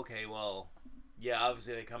go. Okay, well, yeah,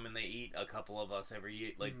 obviously they come and they eat a couple of us every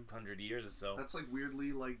year, 100 years or so. That's like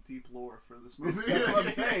weirdly deep lore for this movie. That's what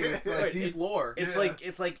I'm saying. It's like deep lore. It's like it.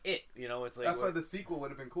 It's like that's why the sequel would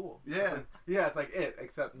have been cool. Yeah. It's like it,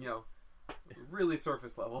 except really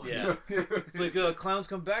surface level. Yeah. It's like clowns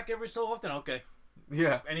come back every so often. Okay.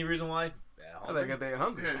 Yeah. Any reason why? They get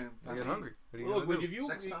hungry. Yeah. They get hungry. Look, if you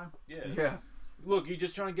sex time. Yeah. Look, you're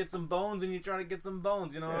just trying to get some bones, and you're trying to get some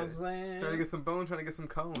bones. You know what I'm saying? Trying to get some bones, trying to get some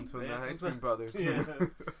cones from the Ice Cream Brothers. Yeah.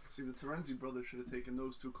 See, the Terenzi brothers should have taken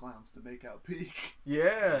those two clowns to make out Peak.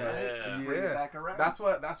 Yeah. Bring it back around. That's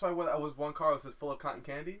why I was one car that was full of cotton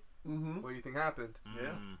candy. Mm-hmm. What do you think happened?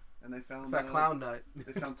 Yeah. And they found It's that clown nut.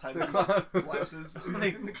 They found Titus glasses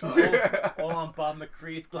in the car. All on Bob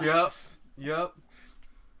McCree's glasses. Yep.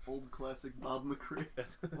 Old classic Bob McCree.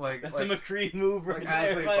 That's like a McCree move right as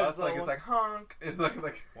there. they bust, it's like honk. It's like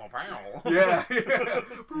yeah.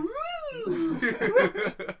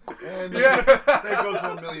 And yeah. there goes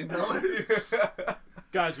 $1 million.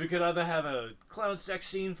 Guys, we could either have a clown sex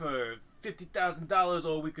scene for $50,000,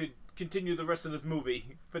 or we could continue the rest of this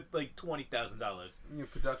movie for like $20,000. Your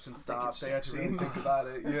production stopped. They had to really think about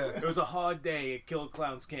it. Yeah. It was a hard day at Killer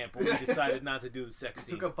Clowns Camp when we decided not to do the sex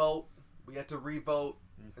scene. Took a vote. We had to re-vote,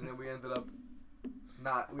 and then we ended up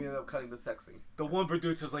cutting the sex scene. The one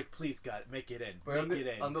producer's like, please, God, make it in. But Make it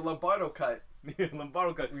in. on the Lombardo cut.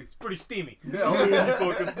 Lombardo cut. It's pretty steamy. Yeah.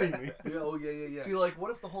 Fucking steamy. Yeah. See,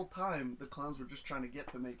 what if the whole time the clowns were just trying to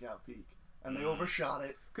get to make out Peak? And they overshot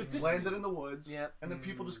it, landed in the woods, and then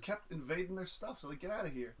people just kept invading their stuff. So get out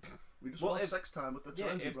of here. We just want sex time with the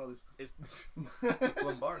Terenzi brothers.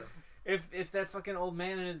 Lombardo. If that fucking old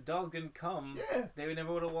man and his dog didn't come, they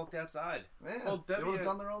never would have walked outside. Yeah, well, they would have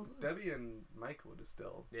done their own thing. Debbie and Mike would have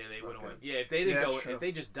still. Yeah, they would have went. Yeah, if they didn't go, if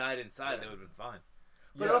they just died inside, they would have been fine.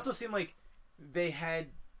 But it also seemed like they had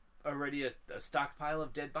already a stockpile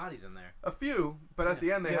of dead bodies in there. A few, but at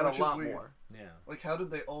the end they had a lot more. Yeah. Like, how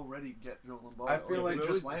did they already get Joe Lombardo? I feel like they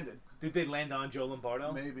just landed. Did they land on Joe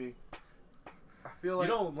Lombardo? Maybe. I feel like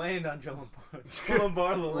you don't land on Joe Lombardo. Joe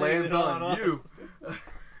Lombardo lands on you.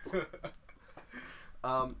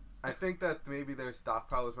 Us. I think that maybe their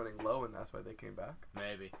stockpile was running low, and that's why they came back.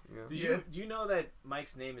 Maybe. Yeah. Do you know that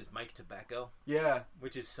Mike's name is Mike Tobacco? Yeah.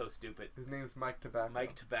 Which is so stupid. His name's Mike Tobacco.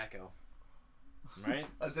 Mike Tobacco. Right?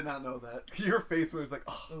 I did not know that. Your face was like,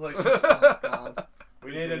 oh. Oh God.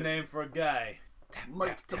 We need a name for a guy. Tap,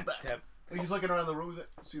 Mike tap, Tobacco. tap, tap. He's looking around the room.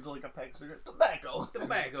 Sees like a pack of cigarettes. Tobacco.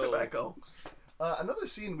 Tobacco. Another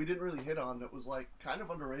scene we didn't really hit on that was like kind of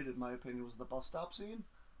underrated in my opinion was the bus stop scene.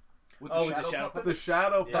 With the shadow shadow puppet. The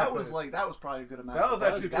shadow Yeah. puppet. That was probably a good amount. That was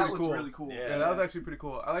actually pretty looked cool. really cool. Yeah. Yeah, that was actually pretty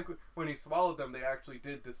cool. I like when he swallowed them, they actually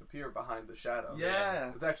did disappear behind the shadow. Yeah.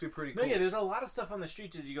 It was actually pretty No, cool. yeah, there's a lot of stuff on the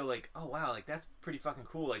street that you go like, oh wow, like that's pretty fucking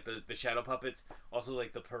cool. Like the shadow puppets, also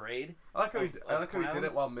like the parade. I like how he did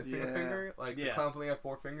it while missing a Yeah. finger. Like the Yeah. clowns only have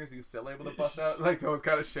 4 fingers, he was still able to bust out like those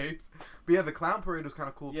kind of shapes. But yeah, the clown parade was kind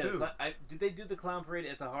of cool Yeah, too. did they do the clown parade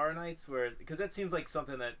at the Horror Nights? Because that seems like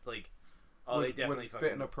something that's like, they definitely would fucking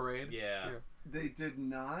fit in a parade. Yeah. They did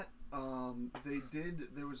not. They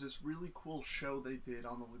did. There was this really cool show they did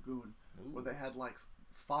on the lagoon where they had like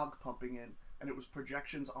fog pumping in, and it was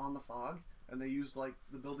projections on the fog, and they used like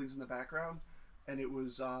the buildings in the background, and it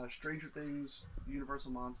was Stranger Things,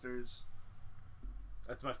 Universal Monsters.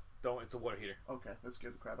 That's my. Don't. It's a water heater. Okay, that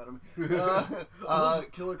scared the crap out of me.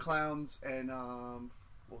 Killer Clowns and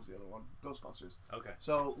what was the other one? Ghostbusters. Okay.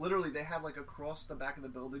 So literally, they had like across the back of the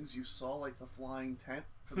buildings, you saw like the flying tent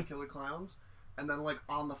for the Killer Clowns, and then like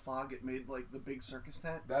on the fog, it made like the big circus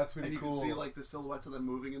tent. That's pretty and you cool. could see like the silhouettes of them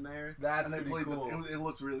moving in there. That's and they pretty played cool. It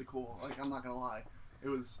looked really cool. Like I'm not gonna lie, it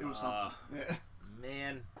was something. Yeah.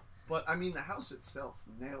 Man. But I mean, the house itself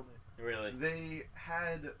nailed it. Really. They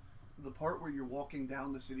had the part where you're walking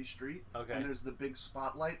down the city street, Okay. and there's the big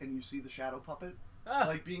spotlight, and you see the shadow puppet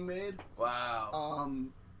like being made. Wow.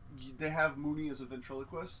 They have Mooney as a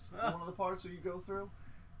ventriloquist in one of the parts that you go through.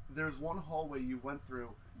 There's one hallway you went through,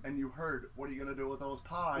 and you heard, "What are you gonna do with those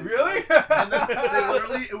pies?" Really? And then they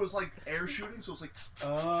literally, it was like air shooting, so it was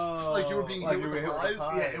like, like you were being hit with the pies.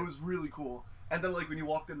 Yeah, it was really cool. And then like when you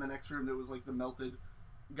walked in the next room, there was like the melted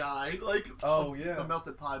guy, like Oh yeah. the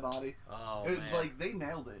melted pie body. Oh It, man. like they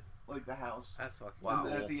nailed it. like the house. That's fucking Wow. And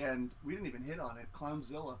then cool. at the end, we didn't even hit on it.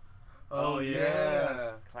 Clownzilla. Oh,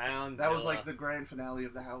 yeah. Clowns. That was like the grand finale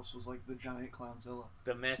of the house. Was like the giant Clownzilla.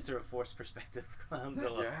 the master of forced perspective.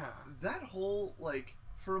 Clownzilla. Yeah. That whole like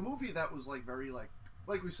for a movie that was like very like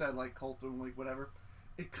we said like cult and like whatever,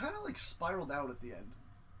 it kind of like spiraled out at the end.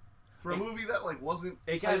 For a movie that like wasn't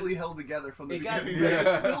tightly held together from the beginning,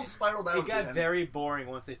 it still spiraled out. It got very boring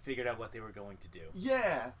once they figured out what they were going to do.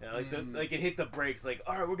 Yeah. You know, like it hit the brakes. Like,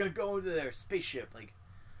 all right, we're gonna go into their spaceship. Like,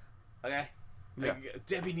 okay, like,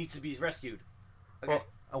 Debbie needs to be rescued. Okay.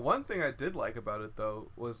 Well, one thing I did like about it though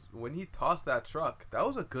was when he tossed that truck. That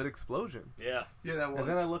was a good explosion. Yeah, that was. And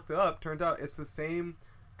then I looked it up. Turned out it's the same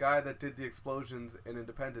guy that did the explosions in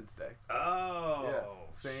Independence Day. Oh, Yeah,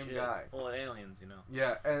 same shit. guy. Well, aliens, you know.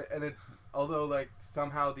 Yeah, and it although like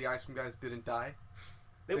somehow the ice cream guys didn't die.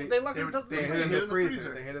 They locked themselves They in hid in the freezer.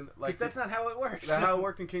 freezer. They hid in Because that's not how it works. That's how it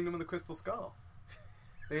worked in Kingdom of the Crystal Skull.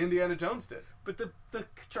 The Indiana Jones did. But the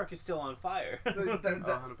truck is still on fire.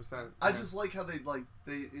 100%. I just like how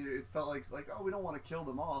it felt like oh, we don't want to kill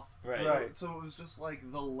them off. Right. So it was just like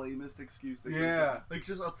the lamest excuse to like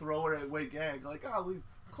just a throwaway gag like we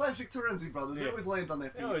classic Terenzi brothers. They always land on their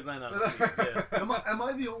feet. They always land on their feet. Yeah. Am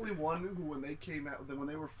I the only one who when they came out when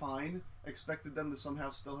they were fine expected them to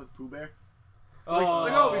somehow still have Pooh Bear?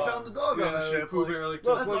 Like, we found the dog on the ship. Pooh Bear, that's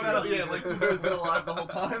gotta be it. Like Pooh Bear's been alive the whole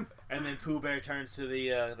time. And then Pooh Bear turns to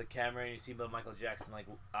the camera and you see Michael Jackson like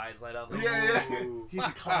eyes light up. Like, Ooh. He's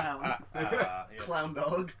a clown. Yeah. Clown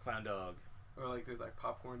dog. Clown dog. Or like there's like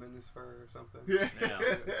popcorn in his fur or something. Yeah.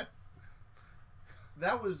 Yeah.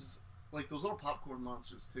 That was like those little popcorn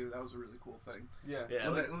monsters too. That was a really cool thing. Yeah. Yeah.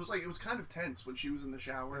 And Like, it was kind of tense when she was in the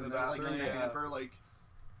shower In and the they're like in bathroom, the yeah. hamper. Like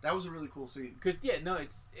that was a really cool scene. Because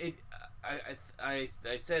I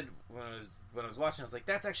said when I was watching, I was like,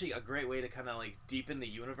 that's actually a great way to kind of like deepen the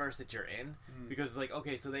universe that you're in, because it's like,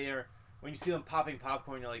 okay, so they are, when you see them popping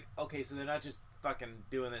popcorn, you're like, okay, so they're not just fucking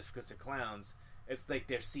doing this because they're clowns. It's like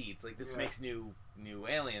they're seeds. Like this makes new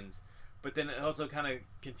aliens. But then it also kind of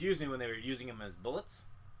confused me when they were using them as bullets.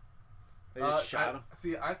 They just shot him.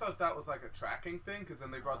 See, I thought that was like a tracking thing because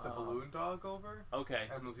then they brought the balloon dog over. Okay.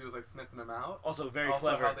 And he was like sniffing him out. Also very also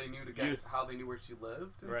clever. how they knew where she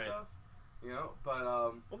lived and stuff. You know, but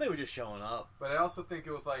well, they were just showing up. But I also think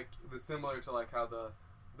it was like similar to like how the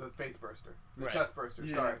face burster, the chest burster.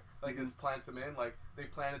 Yeah. Sorry, like it plants them in. Like they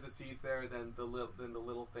planted the seeds there, then the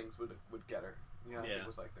little things would get her. You know, I think it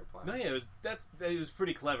was like their plan. No, yeah, it was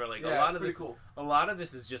pretty clever. Like Yeah, a lot of pretty this, cool. a lot of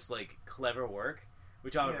this is just like clever work,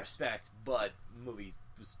 which I would respect. But the movie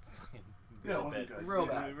was fucking Yeah, it wasn't bad. good. Real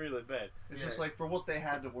bad. Really bad. It's just like for what they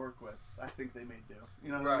had to work with, I think they made do.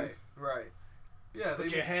 You know, Right, right. Yeah,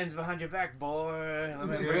 Put your hands behind your back, boy.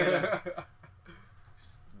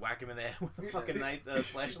 Just whack him in the head with a fucking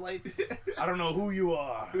flashlight. I don't know who you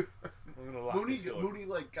are. I'm gonna lock this door. Mooney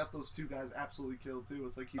like got those two guys absolutely killed too.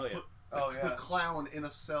 It's like he put Oh, the clown in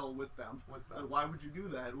a cell with them. Like, why would you do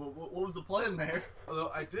that? What was the plan there? Although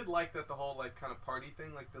I did like that the whole like kind of party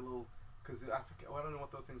thing, like the little, because I forget, I don't know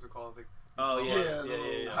what those things are called. It's like, Oh Yeah,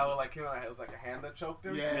 yeah. how it like came out, it was like a hand that choked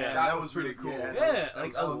him. Yeah, that was pretty cool. yeah. Yeah, That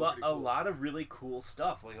like was a lot of really cool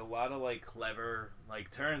stuff. Like a lot of like clever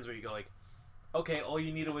like turns where you go like, okay, all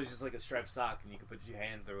you needed was just like a striped sock and you could put your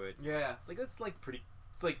hand through it. Yeah. It's like that's like pretty.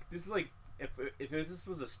 It's like this is like if this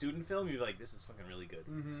was a student film, you'd be like, this is fucking really good.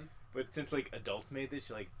 Mm-hmm. But since like adults made this,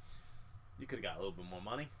 you're like, you could have got a little bit more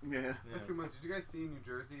money. Yeah. Pretty much. Did you guys see in New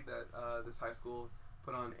Jersey that this high school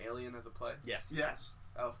put on Alien as a play? Yes. Yes.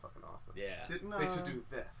 That was fucking awesome. Yeah. Didn't They should do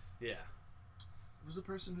this. Yeah. Was the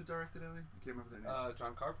person who directed Alien? I can't remember their name.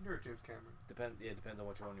 John Carpenter or James Cameron? Depends on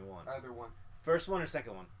which one you want. Either one. First one or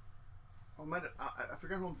second one? Oh, I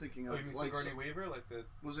forgot who I'm thinking of. Oh, you mean like, Sigourney Weaver? Like the...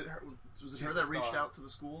 was it her? Was it She's her the that reached star. out to the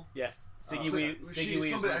school? Yes. So- Siggy Weaves.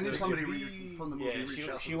 somebody, I knew was somebody Siggy from the movie Yeah, reached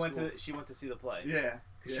out to she the went school. she went to see the play. Yeah.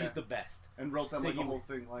 Because she's the best. And wrote them like a Siggy- whole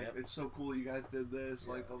thing, like Yep. it's so cool you guys did this,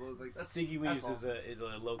 like all those like. Siggy Weaves awesome. is a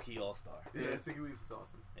low key all star. Yeah, Yeah. Siggy Weaves is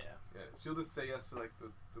awesome. Yeah. Yeah, she'll just say yes to like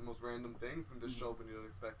the most random things and just show up when you don't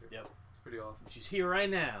expect her. Yep. It's pretty awesome. She's here right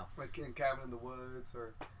now. Like in Cabin in the Woods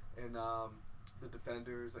or in The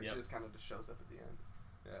Defenders, like she just kind of just shows up at the end.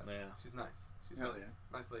 Yeah. She's nice. She's Hell nice.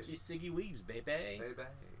 yeah. Nice lady. She's Siggy Weaves, baby. Baby.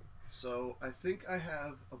 So I think I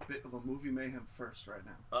have a bit of a movie mayhem first right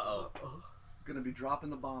now. Uh-oh. Gonna be dropping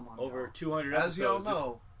the bomb on Over y'all. 200 As y'all episodes.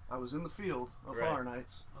 know, I was in the field of Right. Horror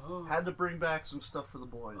Nights. Oh. Had to bring back some stuff for the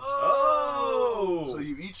boys. Oh! So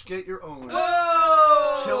you each get your own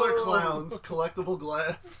Oh! Killer Clowns collectible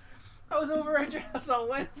glass. I was over at your house on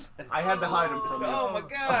Wednesday. I had to hide them from you. Oh my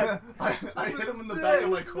god. I hid them in the sick. back of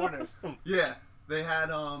my That's corner. awesome. Yeah, they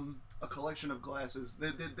had a collection of glasses.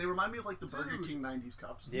 They remind me of like the Burger Dude. King '90s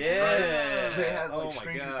cups. Yeah. They had Oh like my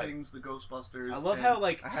Stranger God. Things, the Ghostbusters. I love and how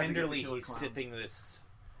like I had to get the tenderly Killer he's Klowns. sipping this.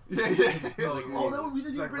 Yeah. Oh, Oh, no, we didn't It's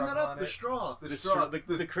even like bring that rubbing up. on The it. straw. The The straw,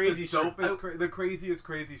 straw- the crazy the straw. dopest, the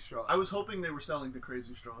crazy straw. I was hoping they were selling the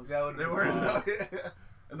crazy straws. That would've they been were. fun. Yeah.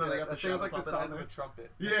 And then they got the thing was shadow like the puppet size on of a there.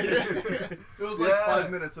 trumpet. Yeah. It was like Yeah.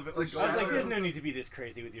 5 minutes of it. Like, I was like, Shadow. there's no need to be this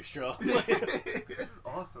crazy with your straw. This is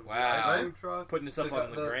awesome. Wow. The ice cream truck. Putting this up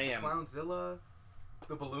on the gram. Clownzilla,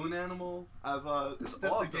 the balloon animal. I've It's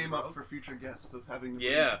stepped awesome, the game bro. up for future guests of having the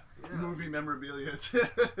Yeah. Yeah. movie memorabilia. It's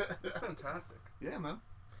fantastic. Yeah, man.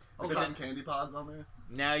 Oh, So Cotton then- candy pods on there.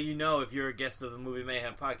 Now you know if you're a guest of the Movie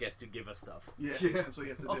Mayhem podcast to give us stuff. Yeah, Yeah. that's what you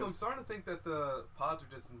have to Also, do. I'm starting to think that the pods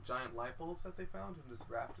are just giant light bulbs that they found and just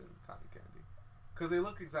wrapped in cotton candy. Because they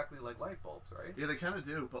look exactly like light bulbs, right? Yeah, they kind of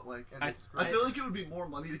do, but like, And it's I great. feel like it would be more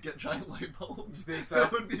money to get giant light bulbs You think than so?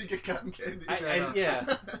 it would be to get cotton candy.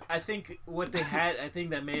 Yeah. I think what they had, I think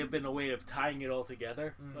that may have been a way of tying it all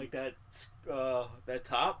together, Mm. like that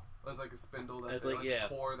top. It's like a spindle that's It's like, like, yeah. a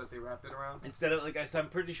core that they wrapped it around. Instead of like, I'm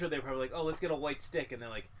pretty sure they were probably like, oh, let's get a white stick, and they're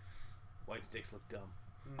like, white sticks look dumb.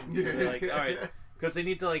 Mm. So they're like, all right, because they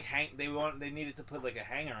need to like hang. They needed to put like a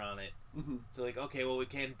hanger on it. Mhm. So like, okay, well we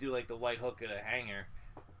can't do like the white hook and a hanger,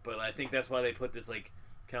 but I think that's why they put this like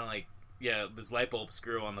kind of like this light bulb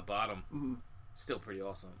screw on the bottom. Mhm. Still pretty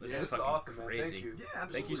awesome. This Yeah, is it's fucking awesome, man. crazy. Thank you. Yeah,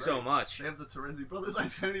 absolutely. Thank you so much. They have the Terenzi brothers. I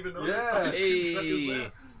didn't even know Yeah. this. Ice cream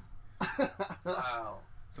Hey. truck is there. Wow.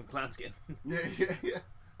 Some clown skin. Yeah.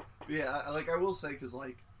 But yeah, I will say, because,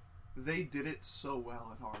 like, they did it so well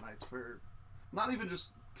at Horror Nights for not even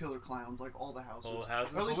just Killer Klowns, like, all the houses. All the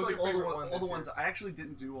houses? Or at least, What was like, your all favorite one the this ones. year? I actually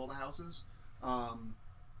didn't do all the houses.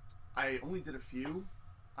 I only did a few.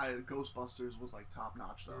 Ghostbusters was, like,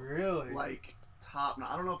 top-notch, though. Really? Like, top-notch.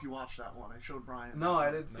 I don't know if you watched that one. I showed Brian. No, I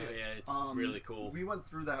didn't No, see it. yeah, it's really cool. We went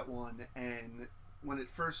through that one, and when it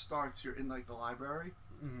first starts, you're in, like, the library.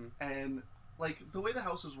 Mm-hmm. And like the way the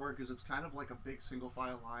houses work is it's kind of like a big single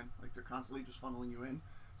file line. Like they're constantly just funneling you in.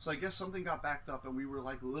 So I guess something got backed up and we were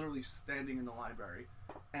like literally standing in the library,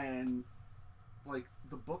 and like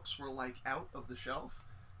the books were like out of the shelf,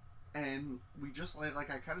 and we just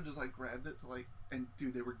like I kind of just like grabbed it to like, and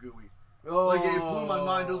dude, they were gooey. Oh. Like it blew my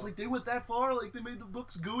mind. I was like, they went that far? Like they made the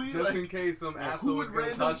books gooey? just like, in case some who asshole was would gonna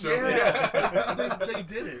random? touch them. Yeah, they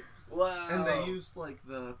did it. Wow. And they used like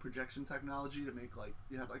the projection technology to make like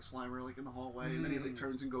you have like Slimer like in the hallway, and then he like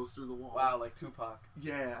turns and goes through the wall. Wow, like Tupac.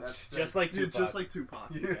 Yeah, That's Just like dude, Tupac. just like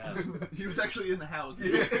Tupac. Yeah. He was actually in the house.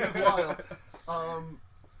 Yeah. It was wild.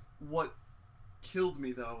 What killed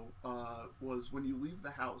me though was when you leave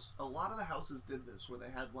the house. A lot of the houses did this, where they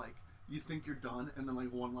had like you think you're done, and then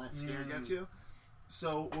like one last scare gets you.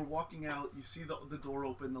 So we're walking out. You see the door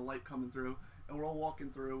open, the light coming through. And we're all walking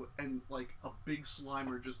through, and like a big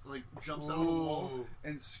Slimer just like jumps out of the wall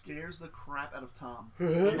and scares the crap out of Tom.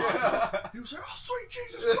 Yeah. He was like, "Oh, sweet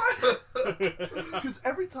Jesus Christ!" Because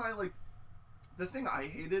every time, like, the thing I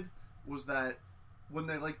hated was that when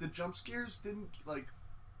they like the jump scares didn't like.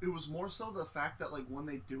 It was more so the fact that like when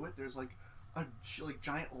they do it, there's like a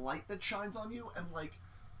giant light that shines on you, and like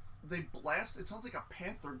they blast. It sounds like a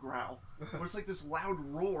panther growl, where it's like this loud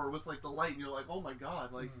roar with like the light, and you're like, "Oh my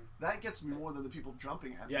god!" Like that gets me more than the people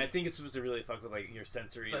jumping at me. Yeah, I think it's supposed to really fuck with like your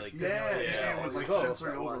sensory, like Yeah, yeah, it was like oh,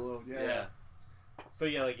 sensory that was- overload. yeah. Yeah. So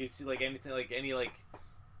yeah, like you see like anything, like any like,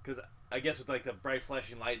 because I guess with like the bright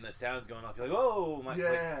flashing light and the sounds going off, you're like, oh my,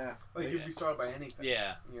 Yeah. Like you'd be startled by anything.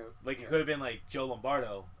 yeah. You know, Like it could have been like Joe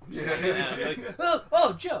Lombardo. Just Yeah. hanging out. You're like,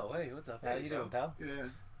 oh Joe, hey, what's up? How Hey, you Joe. doing, pal? Yeah.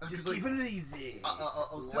 Just Like, keeping it easy. I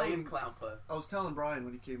was Slaying telling clown puss. I was telling Brian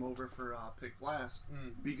when he came over for Picked Last,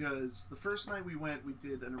 because the first night we went, we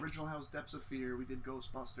did an original house, Depths of Fear, we did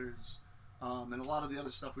Ghostbusters, and a lot of the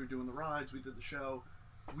other stuff we were doing, the rides, we did the show.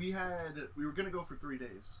 We were gonna go for 3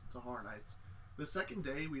 days to Horror Nights. The second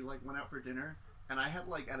day we like went out for dinner, and I had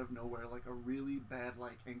like out of nowhere like a really bad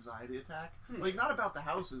like anxiety attack. Like not about the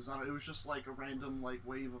houses, it was just like a random like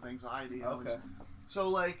wave of anxiety. Okay. So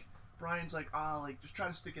like Brian's like, like just try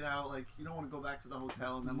to stick it out. Like you don't want to go back to the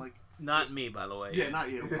hotel, and then like Not me, by the way. yeah, not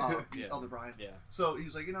you, Yeah. other Brian. Yeah. So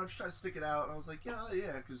he's like, just try to stick it out. And I was like, yeah,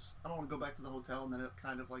 because I don't want to go back to the hotel, and then it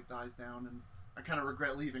kind of like dies down, and I kind of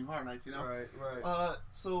regret leaving Horror Nights, you know. Right.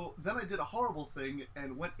 So then I did a horrible thing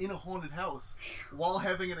and went in a haunted house while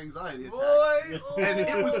having an anxiety attack. Boy. And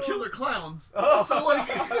it was Killer Klowns. Oh. So like,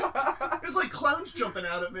 it's like clowns jumping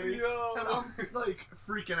out at me, Yo. and I'm like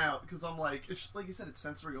freaking out because I'm like, it's like you said, it's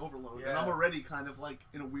sensory overload, and Yeah. I'm already kind of like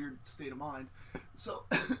in a weird state of mind. So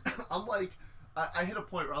I'm like, I hit a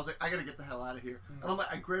point where I was like, I gotta get the hell out of here, and I'm like,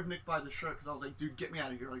 I grabbed Nick by the shirt because I was like, dude, get me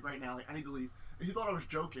out of here, like right now, like I need to leave. And he thought I was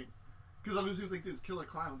joking. Because I was just like, dude, it's killer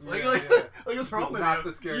clowns. Yeah, Like, yeah. like what's wrong It's with not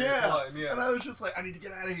you? the scariest one, yeah. And I was just like, I need to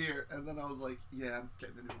get out of here. And then I was like, yeah, I'm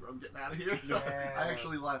getting an Uber. I'm getting out of here. So Yeah. I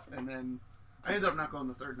actually left, and then I ended up not going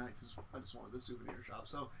the third night because I just wanted the souvenir shop.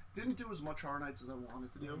 So didn't do as much horror nights as I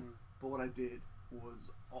wanted to do, but what I did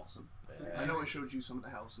was awesome. Yeah. I know I showed you some of the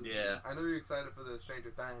houses. Yeah. I know you're excited for the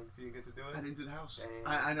Stranger Things. You didn't get to do it? I didn't do the house. Dang.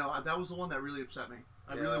 I know. That was the one that really upset me.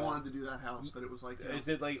 I Yeah. really wanted to do that house, but it was like... Is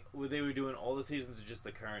it like they were doing all the seasons or just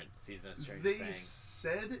the current season of Stranger They Things?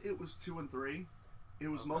 said it was 2 and 3. It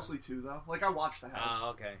was Okay. mostly 2, though. Like, I watched the house. Oh,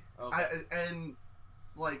 okay. Okay. And,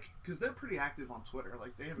 like, because they're pretty active on Twitter.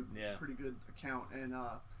 Like, they have a Yeah. pretty good account. And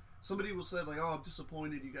somebody was said, like, oh, I'm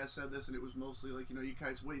disappointed you guys said this. And it was mostly, like, you know, you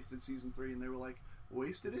guys wasted season 3. And they were like,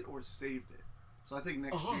 wasted it or saved it? So I think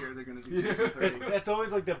next year they're going to do Yeah. season 3. That's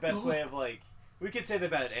always like the best way of like. We could say that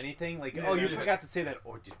about anything. Like, Yeah, oh, you yeah. forgot to say that,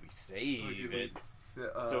 or did we save Or did we it? s-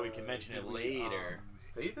 so we can mention did it we, later.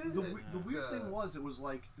 Save it? The weird thing was, it was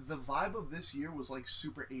like, the vibe of this year was like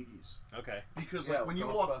super 80s. Okay. Because, Yeah, like, when you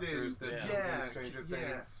walked in, Ghostbusters, this, yeah. Stranger yeah.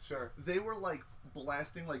 Things, sure. they were like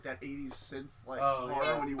blasting like that 80s synth like Oh, horror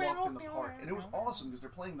yeah. when you walked in the park, and it was awesome because they're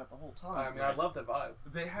playing that the whole time. I mean, I love that vibe.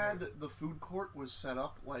 They had the food court was set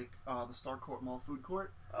up like the Star Court Mall food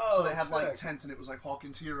court, Oh, so they had like sick. tents, and it was like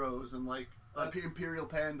Hawkins Heroes and like Imperial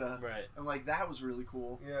Panda, Right. and like that was really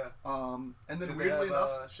cool. Yeah. And then Did weirdly they have,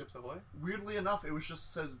 enough, Ships Ahoy? it was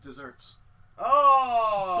just says desserts.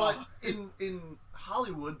 Oh! But in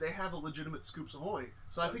Hollywood, they have a legitimate Scoops Ahoy,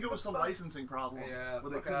 so I think it was some licensing problem Yeah, where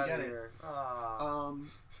they fuck couldn't outta get it. here. Aw.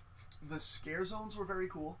 The scare zones were very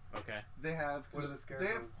cool. Okay. They have What are the scare they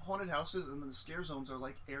have zones? haunted houses, and then the scare zones are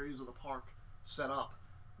like areas of the park set up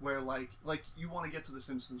where like you want to get to the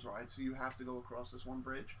Simpsons ride, so you have to go across this one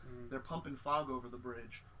bridge. They're pumping fog over the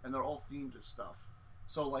bridge, and they're all themed as stuff.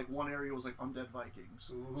 So like one area was like undead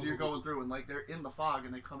Vikings, so you're going through and like they're in the fog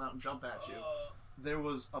and they come out and jump at you. There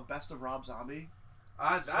was a Best of Rob Zombie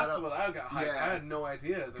That's set up- what I got hyped. Yeah. I had no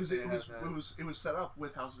idea that because they it had was that. it was set up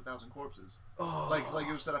with House of a Thousand Corpses. Oh. Like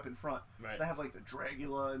it was set up in front. Right. So they have like the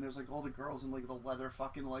Dragula, and there's like all the girls in like the leather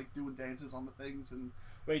fucking like doing dances on the things, and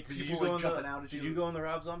Wait, did you people, go like, in jumping the? out at Did you. you go in the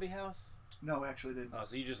Rob Zombie house? no, actually didn't. Oh,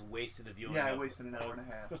 so you just wasted a viewing. Yeah, I of- wasted an hour and a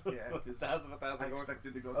half. Yeah, because Thousand I corpses.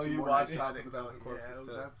 expected to go. Oh, 2 you more watched nights House at of a it. Thousand Corpses,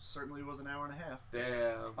 Yeah, too. that certainly was an hour and a half.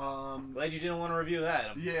 Damn. Glad you didn't want to review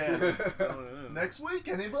that. Yeah. Don't- Next week,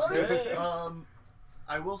 anybody? Yeah.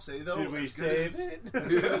 I will say though, Did we as good save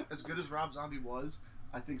it? as good as Rob Zombie was,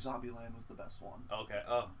 I think Zombieland was the best one. Okay.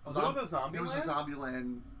 Oh. Was there was a Zombie There was a Land?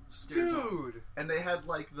 Zombieland scare zone. Dude. And they had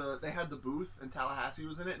like the booth, and Tallahassee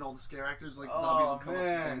was in it, and all the scare actors like the Oh, zombies would come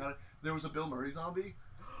man. up. And hang on. There was a Bill Murray zombie,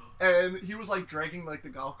 and he was like dragging like the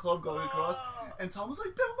golf club going across, and Tom was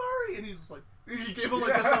like Bill Murray, and he's just like he gave him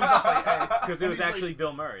like the thumbs up, like hey, Because it And was he's like- actually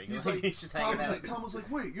Bill Murray. He's like, he's just hanging out. Tom was like,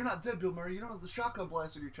 wait, you're not dead, Bill Murray. You don't have the shotgun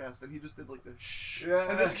blast in your chest, and he just did like the shh, Yeah.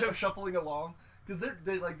 and just kept shuffling along because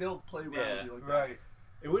they'll play around Yeah. with you like Right.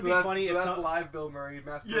 It would So be that's- funny so if that's some. live Bill Murray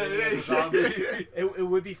Yeah, masquerading yeah, as a yeah, zombie. yeah. It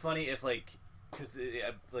would be funny if like, because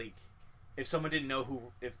like, if someone didn't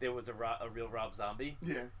know if there was a real Rob Zombie, that.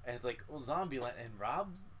 Yeah, and it's like, well, Zombieland, and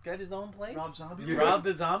Rob's got his own place. Rob Zombie. Yeah. Rob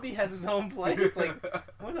the zombie has his own place. Like,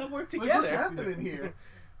 why not work Like, together? what's happening here?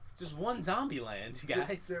 Just one Zombieland,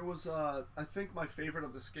 guys. There was, I think my favorite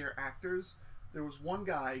of the scare actors, there was one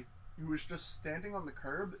guy who was just standing on the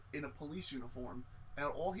curb in a police uniform, and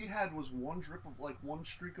all he had was one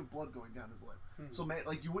streak of blood going down his lip. So, man,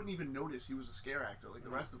 like, you wouldn't even notice he was a scare actor like the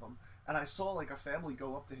rest of them. And I saw, like, a family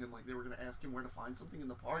go up to him, like, they were going to ask him where to find something in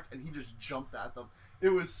the park, and he just jumped at them. It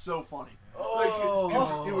was so funny.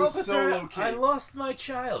 Oh. It was so Officer, low-key. I lost my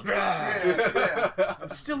child. Yeah.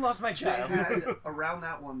 I've still lost my They child. had, around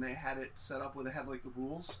that one, they had it set up where they had, like, the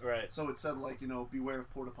rules. Right. So it said, like, you know, beware of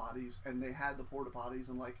porta potties, and they had the porta potties,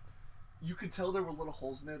 and like, you could tell there were little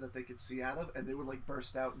holes in there that they could see out of, and they would like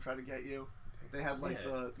burst out and try to get you. They had like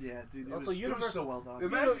dude, it Also, was, it was Universal- so well done.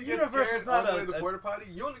 Imagine you get Universe scared is not all the way a- to the a- porta potty.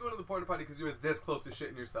 You only go to the porta potty because you're this close to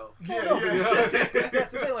shitting yourself. Yeah, no, yeah.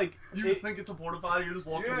 That's the thing. Like, You think it's a porta potty, you're just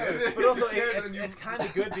walking Yeah. in. but also scared it's, and you- it's kind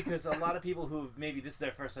of good because a lot of people who maybe this is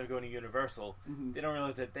their first time going to Universal, Mhm. they don't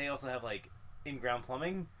realize that they also have like in-ground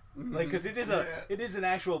plumbing. Like, because it is an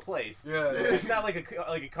actual place. Yeah. It's not like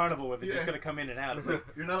a carnival where they're just Yeah. gonna come in and out. It's like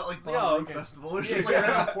You're not at like Oh, Bonnaroo okay. Festival. It's Yeah, just like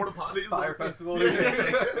exactly. random porta potties. Fire like, festival.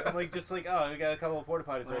 Yeah. like just like, oh, we got a couple of porta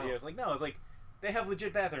potties right Wow. here. It's like, no, it's like They have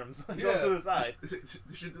legit bathrooms. Go Yeah. to the side. They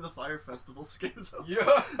should do the fire festival scares.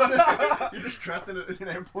 Yeah. You're just trapped in an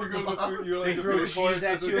airport. You go to the food, you're They like throw the food cheese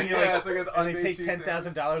at courses you, and you're yeah, like, it's like an and they unmade take cheese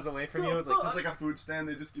 $10,000 away from you. It's like, It's like a food stand.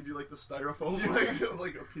 They just give you like the styrofoam,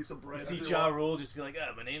 like a piece of bread. you see That's Ja your Rule just be like,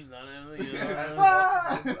 my name's not Emily. You sandwich. know?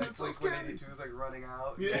 Ah, Like it's so Blink scary. 182 is like running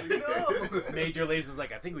out. Yeah. Like, no. Major Laser's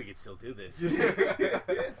like, I think we could still do this.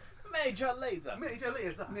 Major Laser. Major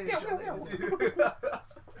Lazer.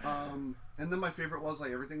 And then my favorite was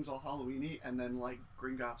like everything's all Halloweeny, and then like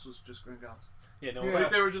Gringotts was just Gringotts. Yeah, no Yeah. one.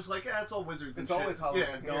 Like they were just like, it's all wizards. And It's shit. always Halloween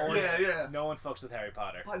Yeah, here. No one, yeah. No one fucks with Harry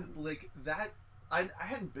Potter. But like that, I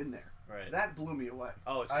hadn't been there. Right. That blew me away.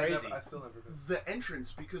 Oh, it's I crazy. I still never been. The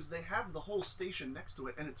entrance, because they have the whole station next to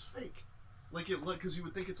it, and it's fake. Like because you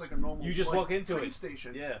would think it's like a normal. You just like, walk into train it.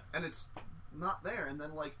 station. Yeah. And it's not there, and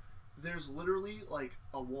then like there's literally like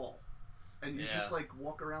a wall. And you Yeah. just like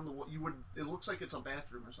walk around the wall. It looks like it's a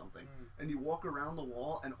bathroom or something. Mm. And you walk around the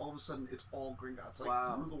wall, and all of a sudden it's all Gringotts, like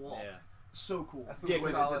Wow. through the wall. Yeah. So cool. That's Yeah, the 'cause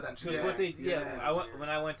way they solid did that. entrance. Because what they Yeah. when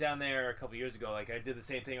I went down there a couple years ago, like I did the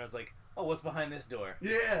same thing. I was like, oh, what's behind this door?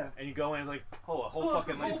 Yeah. And you go in, it's like, oh, a whole Oh, it's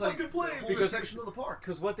fucking this whole It's like fucking place. a whole Because- section of the park.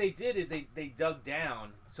 Because what they did is they dug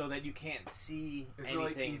down so that you can't see Is it anything.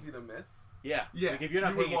 like easy to miss? Yeah. Yeah. Like if you're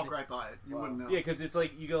not you would paying walk attention. right by it. You Wow. wouldn't know. Yeah, because it's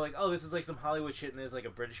like you go like, oh, this is like some Hollywood shit, and there's like a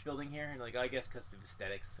British building here, and like, oh, I guess because of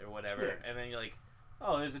aesthetics or whatever, Yeah. and then you're like,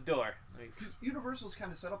 oh, there's a door. Like, 'Cause Universal's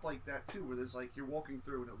kind of set up like that too, where there's like you're walking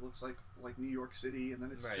through and it looks like New York City, and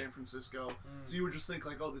then it's Right. San Francisco. Mm. So you would just think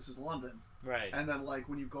like, oh, this is London, right. and then like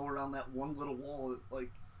when you go around that one little wall, like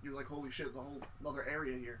you're like, holy shit, there's a whole another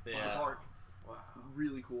area here. On Yeah. the park. Wow.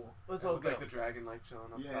 Really cool. Let's And all with, go. like the dragon like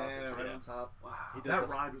chilling up top. Yeah, and right shit. on top. Wow. He does That a-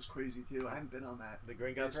 ride was crazy too. I haven't been on that. The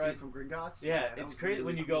Gringotts Escape ride. from Gringotts. Yeah, that it's was crazy really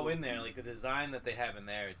when you cool. go in there. Like the design that they have in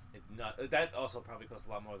there, it's not. That also probably costs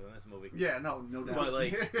a lot more than this movie. Yeah, no doubt. But,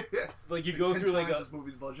 like, Like you Like go 10 through like times a, this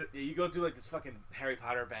movie's budget. yeah, you go through like this fucking Harry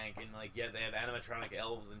Potter bank, and like yeah, they have animatronic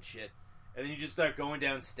elves and shit, and then you just start going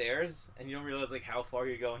downstairs, and you don't realize like how far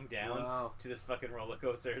you're going down Wow. to this fucking roller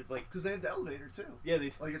coaster. It's like Because they have the elevator too. yeah,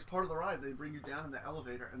 they Like it's part of the ride. They bring you down in the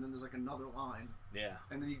elevator, and then there's like another line, yeah.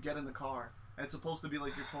 and then you get in the car. And it's supposed to be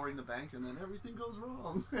like you're touring the bank, and then everything goes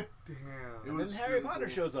wrong. Damn. It And was then Harry really Potter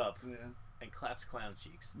cool. shows up Yeah. and claps clown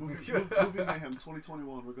cheeks. Movie Mayhem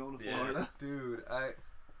 2021. We're going to Yeah. Florida. Dude,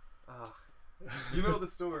 you know the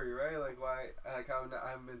story, right? Like why? Like how I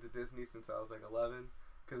haven't been to Disney since I was like 11,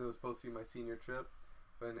 because it was supposed to be my senior trip,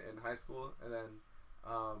 in high school, and then,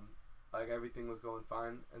 like everything was going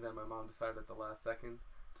fine, and then my mom decided at the last second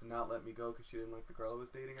to not let me go because she didn't like the girl I was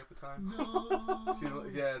dating at the time. No.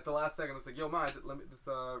 Yeah, at the last second, I was like, "Yo, ma, let me just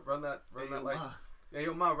run that Hey, like." Ma. Yeah,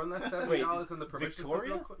 yo, ma, run that $70 in the permission slip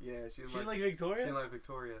Victoria? real quick. Yeah, she She didn't like. Victoria? She didn't like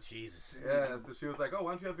Victoria. Jesus. Yeah, so she was like, "Oh,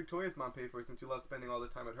 why don't you have Victoria's mom pay for it since you love spending all the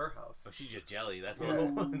time at her house?" Oh, she's just jelly. That's Yeah.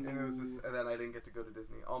 all. And it was just, and then I didn't get to go to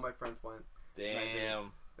Disney. All my friends went.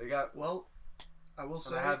 Damn. They got. Well, I will And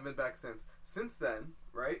say. I haven't been back since. Since then,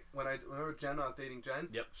 right? When I remember Jen, I was dating Jen.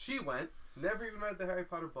 Yep. She went. Never even read the Harry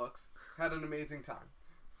Potter books. Had an amazing time.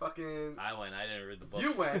 Fucking. I went. I didn't read the books.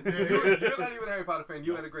 You went. You're not even a Harry Potter fan.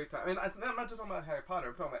 You had a great time. I mean, I'm not just talking about Harry Potter.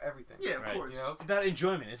 I'm talking about everything. Yeah, of Right. course. You know. It's about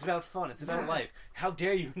enjoyment. It's about fun. It's about Yeah. life. How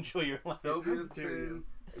dare you enjoy your life? Sylvia's How dare been.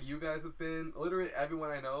 You guys have been. Literally everyone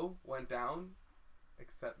I know went down,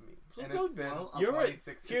 except me. So and go- it's been well, You're a-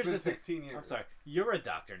 26. here's It's been the thing. 16 years. I'm sorry. You're a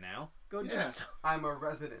doctor now. Go do Yeah. stuff. I'm a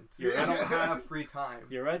resident. You're I a- don't have free time.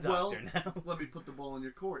 You're a Well, doctor now. Let me put the ball in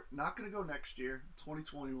your court. Not going to go next year.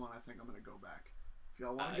 2021, I think I'm going to go back. If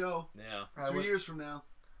y'all want I- to go, Yeah. I 2 would, years from now.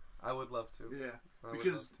 I would love to. Yeah. I would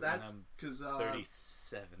Because love to. that's. And I'm Because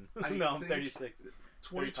 37. I no, I'm think- 36.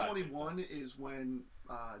 2021 is when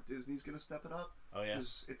Disney's going to step it up. Oh yeah.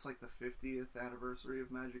 'Cause it's like the 50th anniversary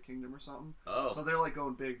of Magic Kingdom or something. Oh. So they're like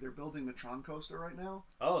going big. They're building the Tron coaster right now,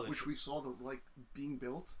 Oh. which we saw the like being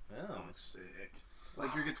built. Oh. Looks sick.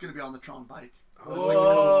 Like it's gonna be on the Tron bike. Oh. It's like the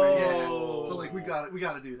coaster. Yeah. So like we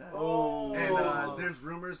got to do that. Oh. And there's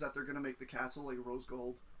rumors that they're gonna make the castle like rose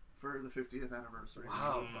gold for the 50th anniversary.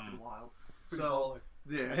 Wow. It's fucking wild. It's pretty So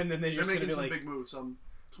baller. yeah, And then they're just making gonna be some like, big moves.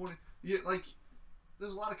 20. Yeah, like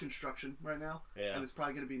there's a lot of construction right now, yeah. and it's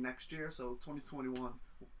probably gonna be next year. So 2021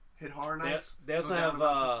 hit Horror They- Nights. they also go down have,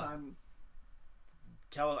 about this time.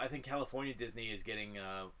 I think California Disney is getting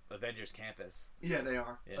Avengers Campus. Yeah, they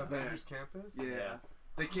are. Yeah. Avengers Campus? Yeah. Yeah.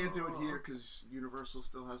 They can't do it here because Universal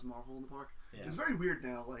still has Marvel in the park. Yeah. It's very weird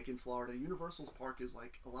now, like in Florida. Universal's park is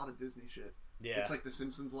like a lot of Disney shit. Yeah. It's like the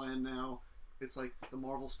Simpsons land now. It's like the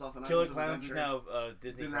Marvel stuff and Killer Items of Klowns is Adventure. now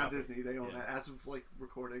Disney. They're now property. Disney. They own Yeah. that as of like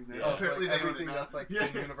recording. They, Yeah. apparently they own everything it now. that's like yeah.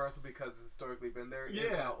 in Universal because it's historically been there is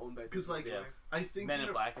Yeah. now owned by Disney. 'Cause, like, Yeah. I think Men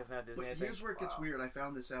in Black is now Disney. But I think. here's where it gets Wow. weird. I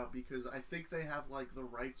found this out because I think they have like the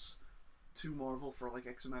rights to Marvel for like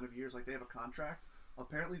X amount of years. Like they have a contract.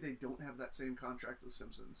 Apparently they don't have that same contract with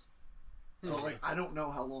Simpsons. So like I don't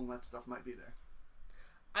know how long that stuff might be there.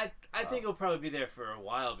 I think it'll probably be there for a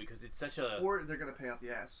while because it's such a. Or they're gonna pay out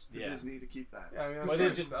the ass to Yeah. Disney to keep that. Yeah, I mean, Or that's they'll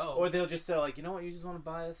what it just, sells. or they'll just sell like, you know what, you just want to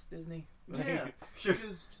buy us Disney. Yeah,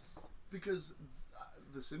 because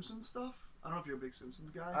the Simpsons stuff. I don't know if you're a big Simpsons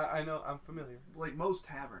guy. I know, I'm familiar. Like Moe's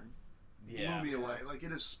Tavern Yeah. blew me away. Like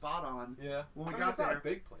it is spot on. Yeah. When we I mean, got it's not there- a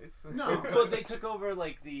big place. No. Well, they took over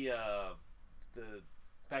like the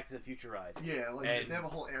Back to the Future ride. Yeah, like And- they have a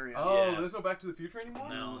whole area. Oh, Yeah. there's no Back to the Future anymore?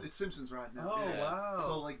 No. It's Simpsons ride now. Oh, Yeah. wow.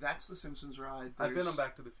 So like that's the Simpsons ride. I've been There's- on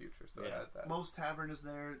Back to the Future, so Yeah. I had that. Moe's Tavern is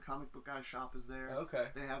there. Comic book guy shop is there. Okay.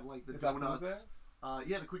 They have like the Is that donuts. who's there?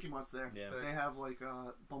 Yeah, the Quickie Mart's there. Yeah. Sick. They have like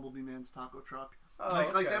Bumblebee Man's taco truck. Oh, like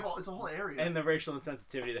okay. they have it's a whole area. And the racial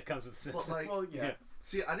insensitivity that comes with the But, Simpsons. like, Well, yeah.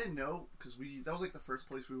 see, I didn't know because that was like the first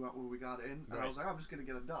place we went where we got in, and I Right. was like, I'm just gonna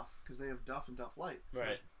get a Duff because they have Duff and Duff Light.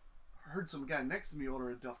 Right. Heard some guy next to me order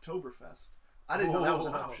a Dufftoberfest. I didn't know that was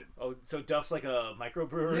an Oh. option. Oh, so Duff's like a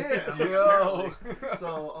microbrewery? Yeah, Yo. apparently.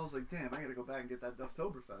 So I was like, damn, I gotta go back and get that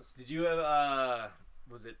Dufftoberfest. Did you have,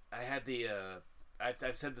 was it, I had the,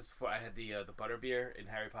 I've said this before, I had the butterbeer in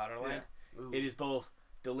Harry Potter Land. Ooh. It is both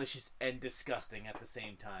delicious and disgusting at the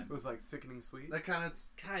same time. It was like sickening sweet. That kind of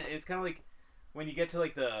It's kind of like when you get to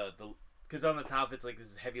like the because on the top it's like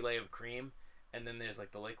this heavy layer of cream, and then there's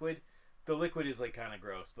like the liquid. The liquid is like kind of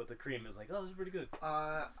gross, but the cream is like, oh, this is pretty good.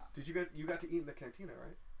 Did you got to eat in the cantina,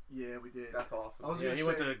 right? yeah, we did. That's awesome. I was Yeah, gonna he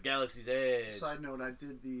went say- to Galaxy's Edge. Side note: I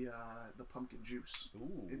did the pumpkin juice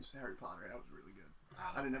Ooh. in Harry Potter. That was really good.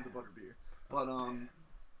 Oh, I didn't have the butterbeer, but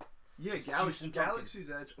yeah, Just juice and Galaxy's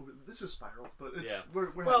Edge. Oh, this is spiraled, but it's Yeah.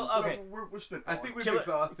 we're Well, having, okay. we're spitballing. I think we've Killer-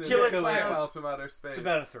 exhausted Killer Killer Klowns. Klowns from outer space. It's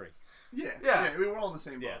about a 3. yeah, Yeah. we were all in the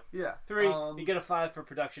same boat. Yeah. Yeah. 3. Um, You get a 5 for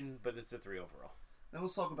production, but it's a 3 overall. Now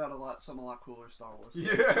let's talk about a lot cooler Star Wars.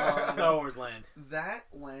 Yeah. Star Wars Land. That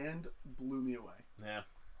land blew me away. Yeah.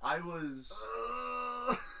 I was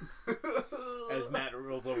As Matt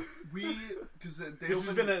rolls over. because they This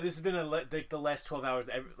has been like the last 12 hours.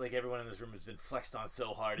 Like everyone in this room has been flexed on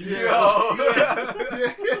so hard. Yo.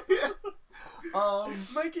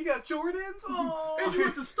 Mikey got Jordans. Oh. And you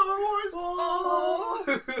went to Star Wars.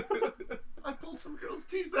 Oh. I pulled some girl's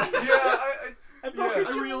teeth out. Yeah, I broke yeah. her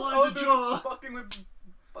jaw. realigned the jaw. Fucking with,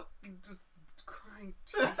 fucking just crying.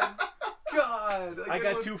 God, like, I it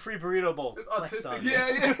got was- 2 free burrito bowls. It's Flexed autistic. on me.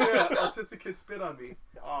 Yeah. Autistic kid spit on me.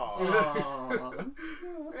 Oh.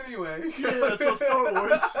 Anyway. Yeah, so Star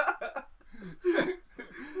Wars.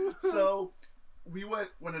 So we went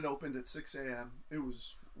when it opened at 6 a.m. It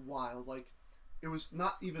was wild. Like it was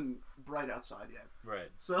not even bright outside yet. Right.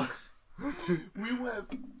 So we went.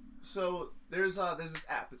 So there's this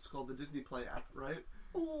app. It's called the Disney Play app, right?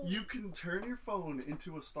 You can turn your phone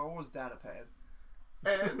into a Star Wars data pad,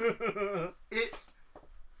 and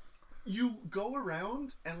you go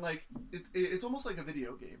around and like it's almost like a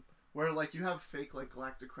video game where like you have fake like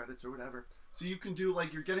galactic credits or whatever. So you can do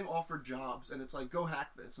like you're getting offered jobs and it's like go hack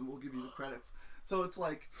this and we'll give you the credits. So it's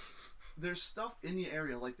like there's stuff in the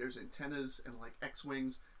area like there's antennas and like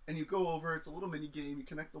X-wings. And you go over, it's a little mini game, you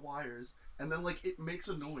connect the wires, and then like it makes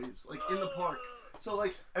a noise, like in the park. So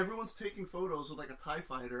like everyone's taking photos with like a TIE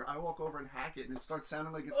fighter. I walk over and hack it and it starts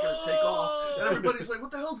sounding like it's gonna take off. And everybody's like,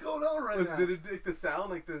 what the hell's going on right now? Did it make the sound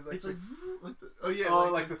like the It's the, like the, oh yeah,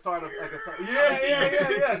 like the start of like a start.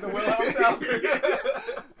 Yeah. The Wilhelm sound.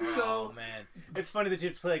 Oh man, it's funny that you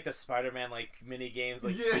have to play like the Spider-Man like mini games,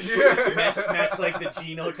 like Yeah. match like the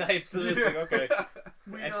genotypes of this. Yeah. Like, okay,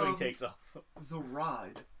 We, X-wing takes off. the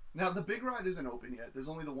ride. Now the big ride isn't open yet. There's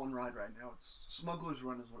only the one ride right now. It's Smuggler's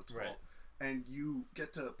Run is what it's Right. called, and you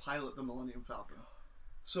get to pilot the Millennium Falcon.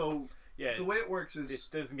 So Yeah, the way it works is it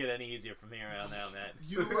doesn't get any easier from here on out, Matt.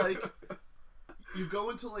 you like you go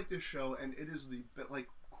into like this show and it is the like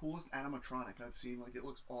coolest animatronic I've seen. Like it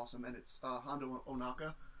looks awesome, and it's Hondo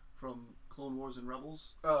Onaka from Clone Wars and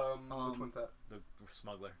Rebels. Which one's that? The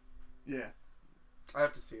smuggler. Yeah, I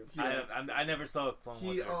have to see him. Yeah. I never saw Clone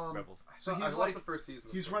Wars or Rebels. So I he's watched like the first season.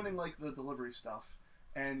 of he's Clone running Wars. like the delivery stuff,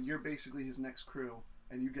 and you're basically his next crew,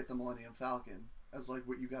 and you get the Millennium Falcon as like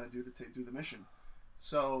what you got to do to do the mission.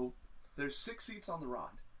 So there's 6 seats on the ride,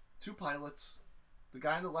 2 pilots. The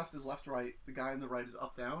guy on the left is left right. The guy on the right is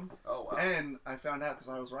up down. Oh wow. And I found out because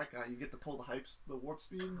I was right guy. You get to pull the warp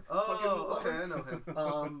speed. Oh, fucking okay, lever. I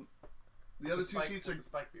know him. The other 2 Spike- seats are with the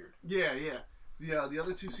spike beard. yeah. The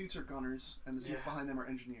other 2 seats are gunners, and the seats behind them are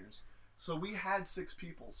engineers. So we had 6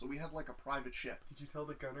 people. So we had like a private ship. Did you tell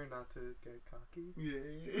the gunner not to get cocky?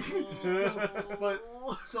 Yeah. But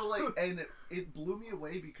so like, and it blew me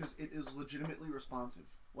away because it is legitimately responsive.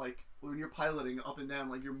 Like when you're piloting up and down,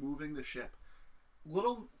 like you're moving the ship.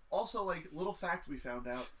 Little fact we found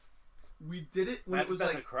out. We did it when Matt's it was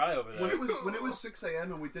about like to cry over there. when it was 6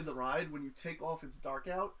 a.m. and we did the ride. When you take off, it's dark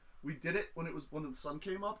out. We did it when the sun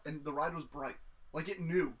came up and the ride was bright. Like it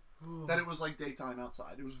knew that it was like daytime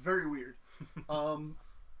outside. It was very weird.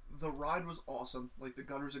 The ride was awesome. Like the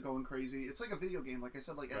gunners are going crazy. It's like a video game. Like I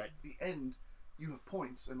said, like at the end, you have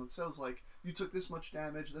points and it says like you took this much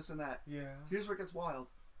damage, this and that. Yeah. Here's where it gets wild.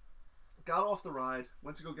 Got off the ride,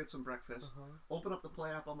 went to go get some breakfast. Open up the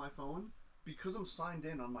Play app on my phone. Because I'm signed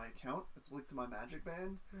in on my account, it's linked to my Magic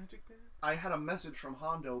Band. Magic Band? I had a message from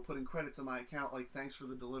Hondo putting credits in my account, like, thanks for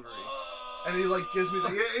the delivery. And he, like, gives me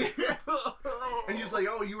the... And he's like,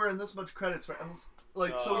 oh, you earned this much credits for... And,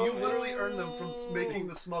 like, so you literally earned them from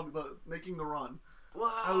making making the run.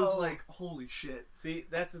 Wow. I was like, holy shit. See,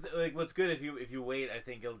 that's like what's good if you wait. I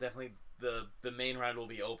think it'll definitely the main ride will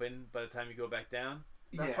be open by the time you go back down.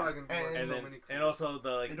 That's why I can and, so and many then, and also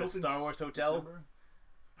the Star Wars Hotel. December.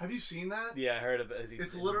 Have you seen that? Yeah, I heard of it.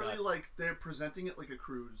 It's literally like they're presenting it like a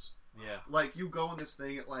cruise. Yeah. Like you go on this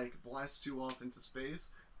thing, it like blasts you off into space,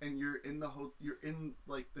 and you're in you're in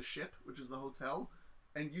like the ship, which is the hotel,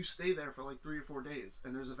 and you stay there for like 3 or 4 days,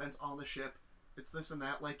 and there's events on the ship. It's this and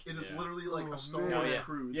that. Like it is literally like a Star Wars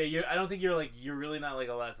cruise. Yeah, I don't think you're really not like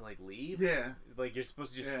allowed to like leave. Yeah. Like you're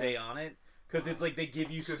supposed to just stay on it because it's like they give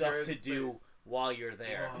you stuff to do while you're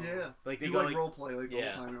there. Yeah. Like they you go like role play like the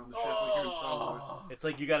whole time you're on the ship, like you're in Star Wars. It's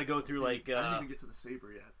like you got to go through like. I didn't even get to the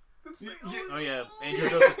saber yet. Oh yeah, and you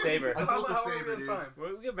built the saber. I built the saber, dude.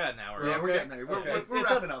 We got about an hour. Yeah, we're getting there. We're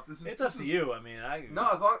wrapping up. It's up to you. I mean,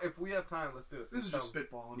 if we have time, let's do it. This is just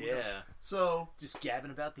spitballing. Yeah. So just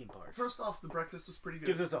gabbing about theme parks. First off, the breakfast was pretty good.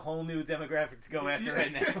 Gives us a whole new demographic to go after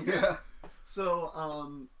right now. Yeah. So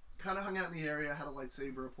kind of hung out in the area. Had a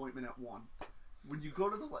lightsaber appointment at 1. When you go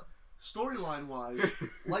to the storyline wise,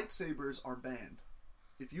 lightsabers are banned.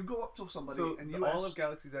 If you go up to somebody and you all of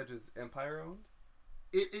Galaxy's Edge is Empire owned.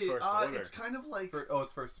 It's kind of like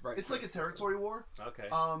it's first, right? It's like a territory war. Okay.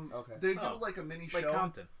 Okay. They do like a mini show. Like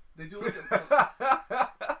Compton. They do like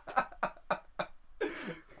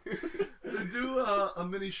they do a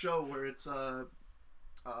mini show where it's Kylo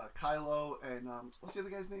and what's the other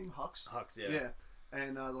guy's name? Hux. Hux, yeah. Yeah.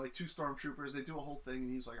 And like 2 stormtroopers, they do a whole thing,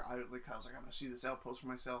 and he's like, Kyle's like, I'm gonna see this outpost for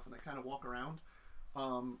myself, and they kind of walk around.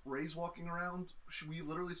 Rey's walking around. We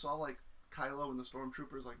literally saw like Kylo and the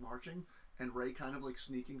stormtroopers like marching, and Rey kind of like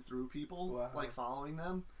sneaking through people, like following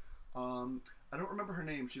them. I don't remember her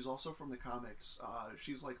name. She's also from the comics.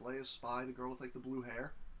 She's like Leia's spy, the girl with like the blue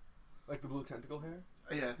hair, like the blue tentacle hair.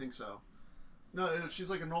 Yeah, I think so. No, she's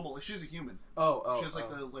like a normal. She's a human. She has like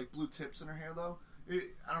the like blue tips in her hair though.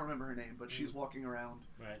 I don't remember her name, but she's walking around.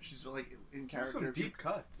 Right. She's like in character. Some deep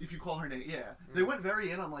cuts. If you call her name, yeah. They went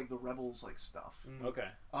very in on like the Rebels like stuff. Okay.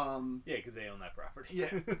 Yeah, because they own that property.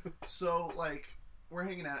 Yeah. So like we're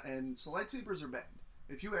hanging out, and so lightsabers are banned.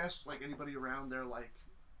 If you ask like anybody around, they're like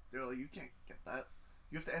you can't get that.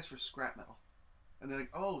 You have to ask for scrap metal. And they're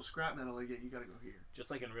like, oh, scrap metal, like, yeah, you gotta go here.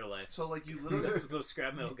 Just like in real life. So, like, you literally... That's what those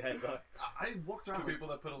scrap metal guys are. I walked around... The people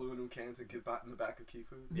that put aluminum cans and get in the back of key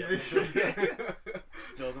food. Yeah.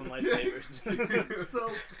 Building lightsabers.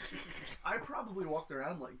 So, I probably walked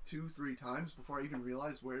around, like, 2-3 times before I even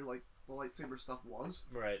realized where, like, the lightsaber stuff was.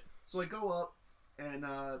 Right. So, I go up, and,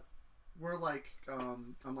 we're, like,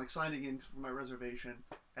 I'm, like, signing in for my reservation,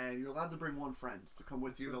 and you're allowed to bring 1 friend to come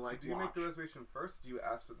with you to, like, do you watch. make the reservation first? Do you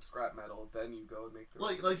ask for the scrap metal, then you go and make the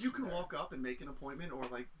reservation? Like, you can walk up and make an appointment or,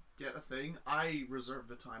 like, get a thing. I reserved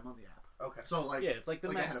a time on the app. Okay. So, like... Yeah, it's like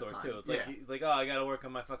the Mac store, too. It's like, oh, I gotta work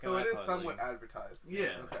on my fucking iPod. So it is iPod, somewhat like, advertised.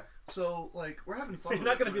 Yeah. Okay. So, like, we're having fun. You're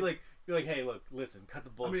not gonna be like, hey, look, listen, cut the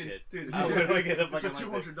bullshit. I mean, dude, it's a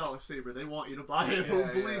 $200 saber. They want you to buy it.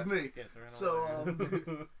 Believe me. So,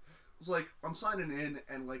 it's like I'm signing in,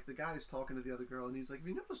 and like the guy's talking to the other girl, and he's like, "Have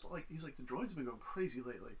you noticed? Like, he's like, the droids have been going crazy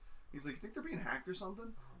lately." He's like, "You think they're being hacked or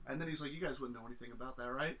something?" And then he's like, "You guys wouldn't know anything about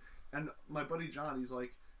that, right?" And my buddy John, he's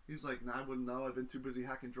like, "Nah, I wouldn't know. I've been too busy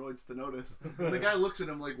hacking droids to notice." And the guy looks at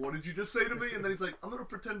him like, "What did you just say to me?" And then he's like, "I'm gonna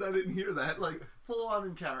pretend I didn't hear that." Like full on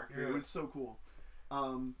in character. It was so cool.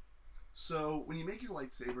 So when you make your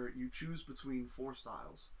lightsaber, you choose between 4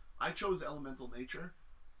 styles. I chose Elemental Nature.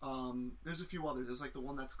 There's a few others. There's like the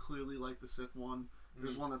one that's clearly like the Sith one.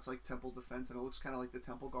 There's one that's like Temple Defense, and it looks kind of like the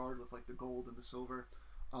Temple Guard with like the gold and the silver.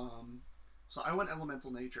 So I went Elemental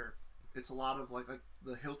Nature. it's a lot of like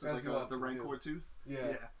the hilt is As like you the often Rancor do. tooth.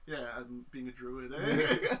 Yeah. And being a druid.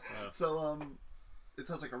 Yeah. So it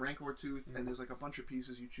has like a Rancor tooth, and there's like a bunch of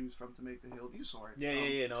pieces you choose from to make the hilt. You saw it.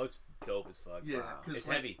 Yeah. No, it's dope as fuck. Yeah, Wow. because It's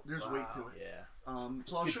heavy. There's weight to it. Yeah.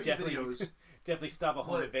 So I'll Could show you definitely, videos. definitely stop a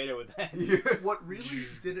Holy Vader with that. Yeah. What really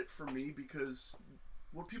did it for me, because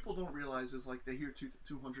what people don't realize is like they hear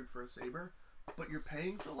 200 for a saber, but you're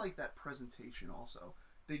paying for like that presentation also.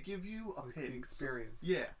 They give you a Like pin. the experience.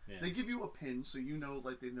 Yeah. Yeah. They give you a pin so you know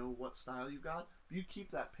like they know what style you got. But you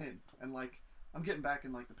keep that pin, and like I'm getting back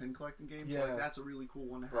in like the pin collecting game, so Yeah. like that's a really cool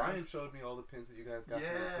one to have. Brian showed me all the pins that you guys got from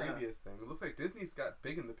Yeah. the previous thing. It looks like Disney's got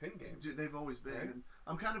big in the pin game. Dude, they've always been. Right? And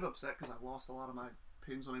I'm kind of upset because I lost a lot of my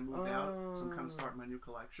pins when I moved out, so I'm kind of starting my new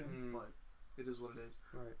collection. But it is what it is.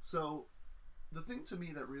 Right. So the thing to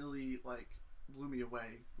me that really like blew me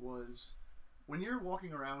away was when you're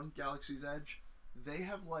walking around Galaxy's Edge, they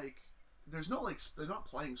have like there's no like they're not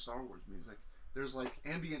playing Star Wars music. There's like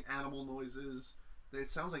ambient animal noises. It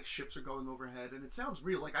sounds like ships are going overhead, and it sounds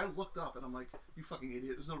real. Like I looked up and I'm like, "You fucking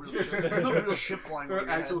idiot! There's no real ship. There's no real ship flying There over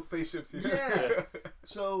are your actual head." spaceships here. Yeah.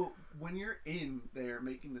 So when you're in there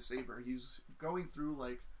making the saber, he's going through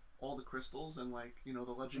like all the crystals and like the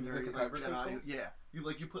legendary the like, kyber Jedi. crystals? Yeah,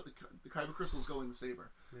 you put the kyber crystals go in the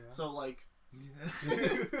saber. Yeah. So like,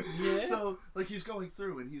 Yeah. So like he's going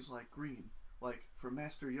through and he's like green, like for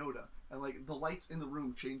Master Yoda, and like the lights in the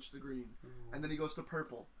room change to green, and then he goes to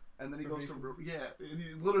purple. And then he For goes Mace to and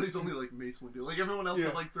he literally is only like Mace Windu. Like everyone else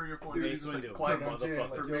had like 3 or 4. Mace He's just, like, Windu. Qui-Gon Jinn, Motherfucker.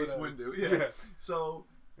 like for Mace Yoda. Windu. Yeah. So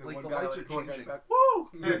And like one the guy, lights like, are going changing. back,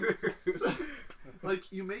 woo! So,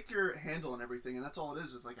 like you make your handle and everything, and that's all it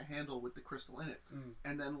is like a handle with the crystal in it.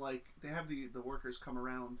 And then like they have the workers come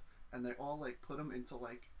around and they all like put them into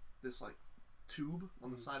like this like tube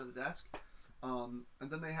on the side of the desk. And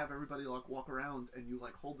then they have everybody like walk around and you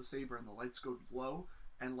like hold the saber and the lights go low.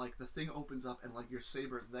 And like the thing opens up and like your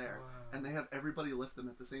saber is there, and they have everybody lift them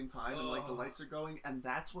at the same time, and like the lights are going, and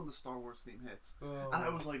that's when the Star Wars theme hits. And I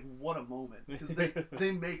was like, what a moment, because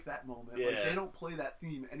they make that moment. Yeah. Like they don't play that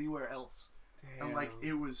theme anywhere else. Damn. And like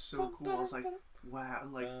it was so cool. I was like, wow,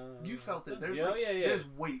 and like you felt it. There's Yeah. there's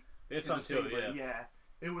weight. There's in the something to it, saber. yeah.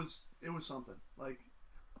 It was something. Like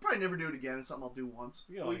I'll probably never do it again. It's something I'll do once.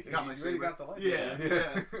 Yeah, Well, like, you got my already saber. got the lights.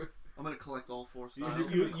 Yeah. I'm gonna collect all 4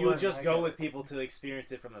 styles. You just go with people to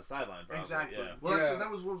experience it from the sideline, probably. Exactly. Yeah. Well, Yeah. that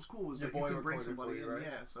was what was cool was Your that you boy can bring recorded somebody for you, in. right?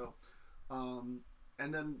 Yeah. So,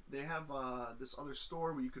 and then they have this other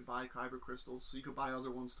store where you could buy kyber crystals, so you could buy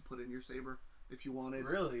other ones to put in your saber if you wanted.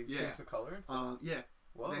 Really? Yeah. Change the color and stuff? Yeah.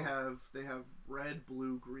 Whoa. They have red,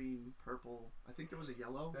 blue, green, purple. I think there was a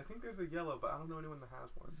yellow. I think there's a yellow, but I don't know anyone that has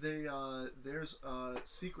one. There's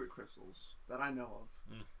secret crystals that I know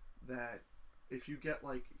of that if you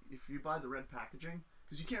buy the red packaging,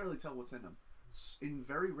 because you can't really tell what's in them. In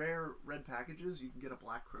very rare red packages, you can get a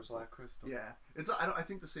black crystal. Black crystal. Yeah, I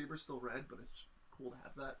think the saber's still red, but it's cool to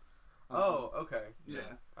have that. Oh, okay. Yeah.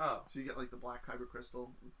 Oh. So you get like the black kyber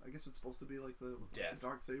crystal. I guess it's supposed to be like the Death.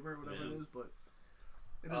 dark saber or whatever Yeah. it is, but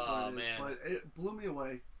it is Oh, what it is. man. But it blew me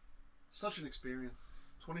away. Such an experience.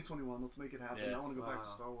 2021. Let's make it happen. Yeah. I want to go back to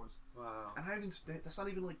Wow. Star Wars. Wow. And I haven't. That's not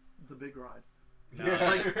even like the big ride. No.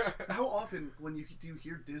 Like, how often when you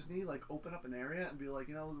hear Disney like open up an area and be like,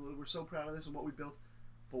 we're so proud of this and what we built,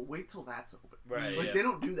 but wait till that's open. Right, Like yeah. they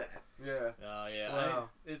don't do that Yeah. Oh yeah, Wow.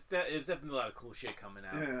 it's definitely a lot of cool shit coming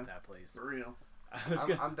out Yeah. of that place. for real.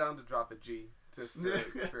 I'm down to drop a G just to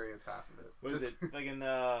experience half of it. What is it? Fucking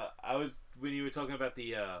I was when you were talking about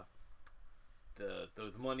the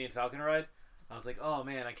Millennium Falcon ride. I was like, oh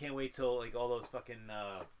man, I can't wait till like all those fucking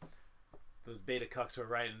those beta cucks were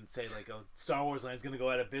right and say like, oh, Star Wars Land's gonna go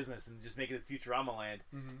out of business and just make it Futurama Land.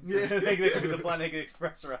 So Yeah. they could be the Planet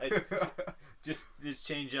Express ride. just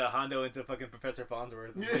change Hondo into fucking Professor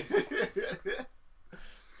Farnsworth.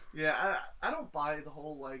 Yeah, I don't buy the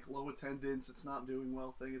whole like low attendance, it's not doing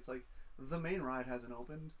well thing. It's like the main ride hasn't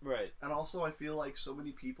opened, Right. and also I feel like so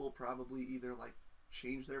many people probably either like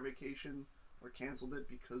changed their vacation or canceled it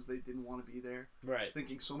because they didn't want to be there, Right.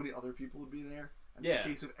 thinking so many other people would be there. And Yeah. it's a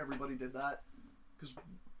case of everybody did that because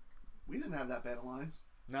we didn't have that bad of lines.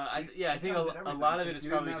 No, I think kinda did a everything. lot of it If is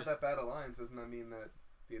you probably didn't have just that bad alliance, doesn't that mean that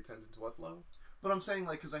the attendance was low? But I'm saying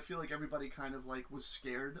like because I feel like everybody kind of like was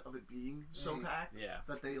scared of it being so packed yeah.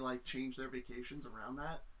 that they like changed their vacations around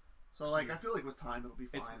that. So like I feel like with time it'll be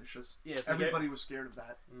fine. It's- It's just yeah, it's like everybody was scared of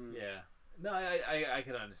that. Yeah. No, I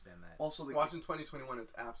could understand that. Also, the Watching 2021,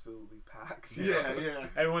 it's absolutely packed. yeah.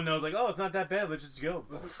 Everyone knows like, oh, it's not that bad. Let's just go.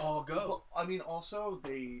 Let's just all go. Well, I mean, also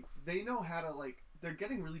they know how to like. They're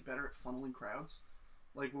getting really better at funneling crowds.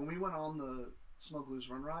 Like when we went on the Smugglers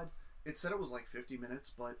Run ride, it said it was like 50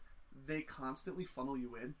 minutes, but they constantly funnel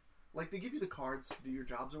you in. like they give you the cards to do your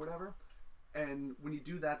jobs or whatever, and when you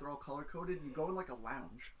do that, they're all color coded. You go in like a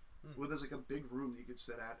lounge where there's like a big room that you could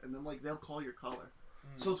sit at, and then like they'll call your color.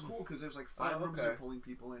 So it's cool because there's like 5 rooms they're pulling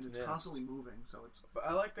people in. It's constantly moving, so it's. But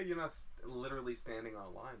I like that you're not literally standing on a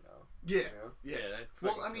line though. Yeah, You know? That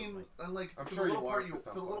Well, fucking I kills mean, me. and like I'm for sure the you little are part for you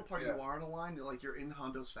some for the little parts, part yeah. you are on a line, like you're in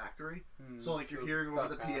Hondo's factory. Mm. So like you're So hearing over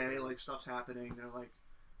stuff's the PA happening. like stuff's happening. They're like,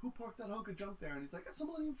 "Who parked that hunk of junk there?" And he's like, "That's a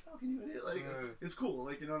Millennium Falcon, you idiot!" Like it's cool,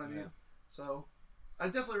 like you know what I mean. Yeah. So I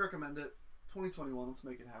definitely recommend it. 2021, let's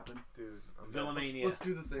make it happen. Dude, Villamania. Let's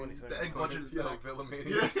do the thing. 2021. The egg budget is yeah, back.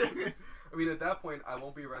 Villamania. I mean, at that point, I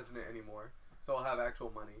won't be a resident anymore, so I'll have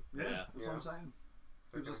actual money. Yeah, Yeah. that's what I'm saying.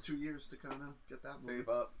 So Gives I us can 2 years to kind of get that movie. save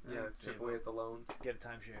up. Yeah, Yeah, save chip away up. at the loans. Get a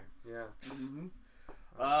timeshare. Yeah. Mm-hmm.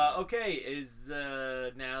 Okay,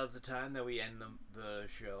 now's the time that we end the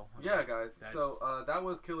show. Yeah, guys. That's- So that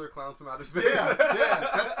was Killer Clowns from Outer Space.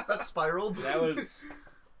 Yeah, that's spiraled. That was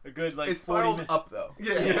a good like It 40 spiraled minutes. up though.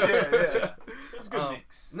 Yeah. It was a good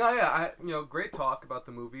mix. No, yeah, great talk about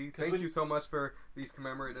the movie. Thank when- you so much for these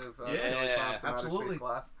commemorative Yeah, Killer Clowns from Outer absolutely. Space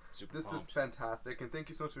class. Super This is pumped. fantastic, and thank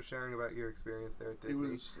you so much for sharing about your experience there at It Disney.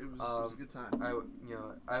 was a good time.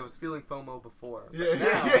 I was feeling FOMO before. but Yeah,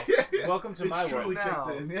 now, yeah. Welcome to It's my truly world. now,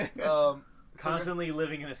 kicked in. Constantly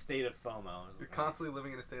living in a state of FOMO. I was You're like, constantly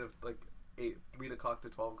living in a state of like 3 o'clock to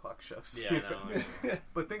 12 o'clock shifts. Yeah, I know.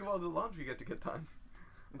 But think of all the laundry you get to get done.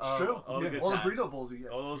 It's true. all the good all the times. burrito bowls you get.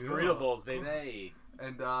 All those Yeah. burrito bowls, baby.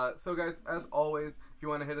 And so, guys, as always, if you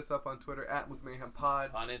want to hit us up on Twitter at Movie Mayhem Pod,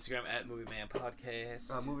 On Instagram at Movie Man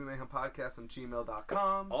Podcast. Movie Mayhem Podcast on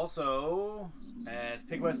gmail.com. Also at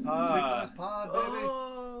Pigless Big Pod. Class Pod, baby.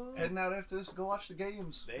 Oh, Heading out after this to go watch the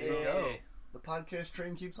games. There you go. The podcast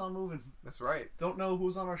train keeps on moving. that's right. Don't know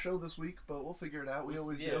who's on our show this week, but we'll figure it out. We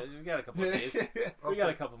always yeah, do. we got a couple of days. We got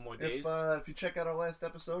a couple more days. If you check out our last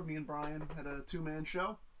episode, me and Brian had a 2-man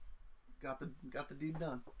show. Got the deed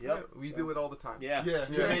done. Yep. We do it all the time. Yeah. Yeah.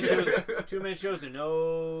 Two-man shows are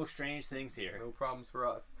no strange things here. No problems for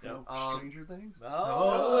us. Nope. Stranger Things.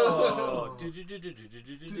 Oh.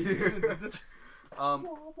 Um,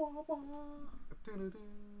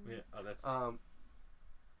 Yeah. Oh, that's um,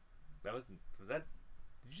 that was that?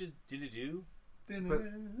 Did you just do?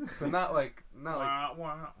 but not like Wah,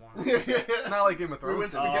 wah, wah. not like Game of We Thrones.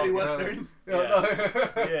 went spaghetti Oh, western.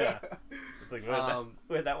 Yeah. It's like Um,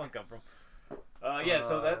 where'd that one come from? Yeah.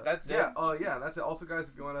 So that's it. Yeah, that's it. Also, guys,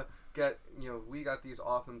 if you want to get, we got these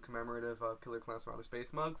awesome commemorative Killer Clowns from Outer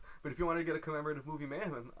Space mugs. But if you want to get a commemorative Movie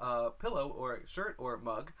Mayhem pillow or shirt or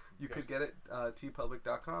mug, you could get it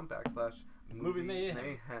tpublic.com/Movie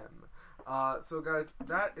Mayhem. So, guys,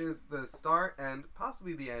 that is the start and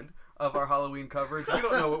possibly the end of our Halloween coverage. We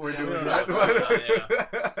don't know what we're Yeah, we doing don't know yet.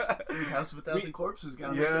 what's going on, House of a Thousand Corpses.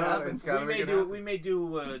 Gotta Yeah, make it happen. it's gotta we make may it do happen. we may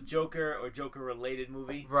do a Joker or Joker related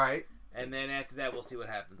movie, Right. and then after that we'll see what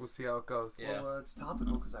happens. We'll see how it goes. Yeah. Well, it's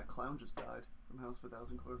topical because that clown just died from House of a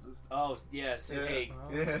Thousand Corpses. Oh yes, hey,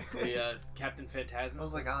 Yeah. the Captain I Phantasma.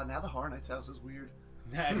 was like, now the Horror Nights house is weird.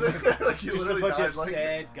 Like, Like, he just a literally bunch of died, like-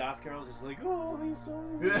 sad goth girls, just like, oh, he's so.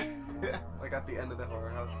 Yeah. Like at the end of the horror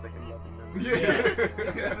house, it's like in loving memory.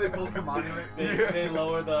 Yeah. They built a monument. They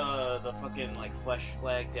lower the fucking like flesh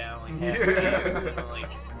flag down like half Yeah. face, and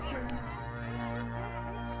like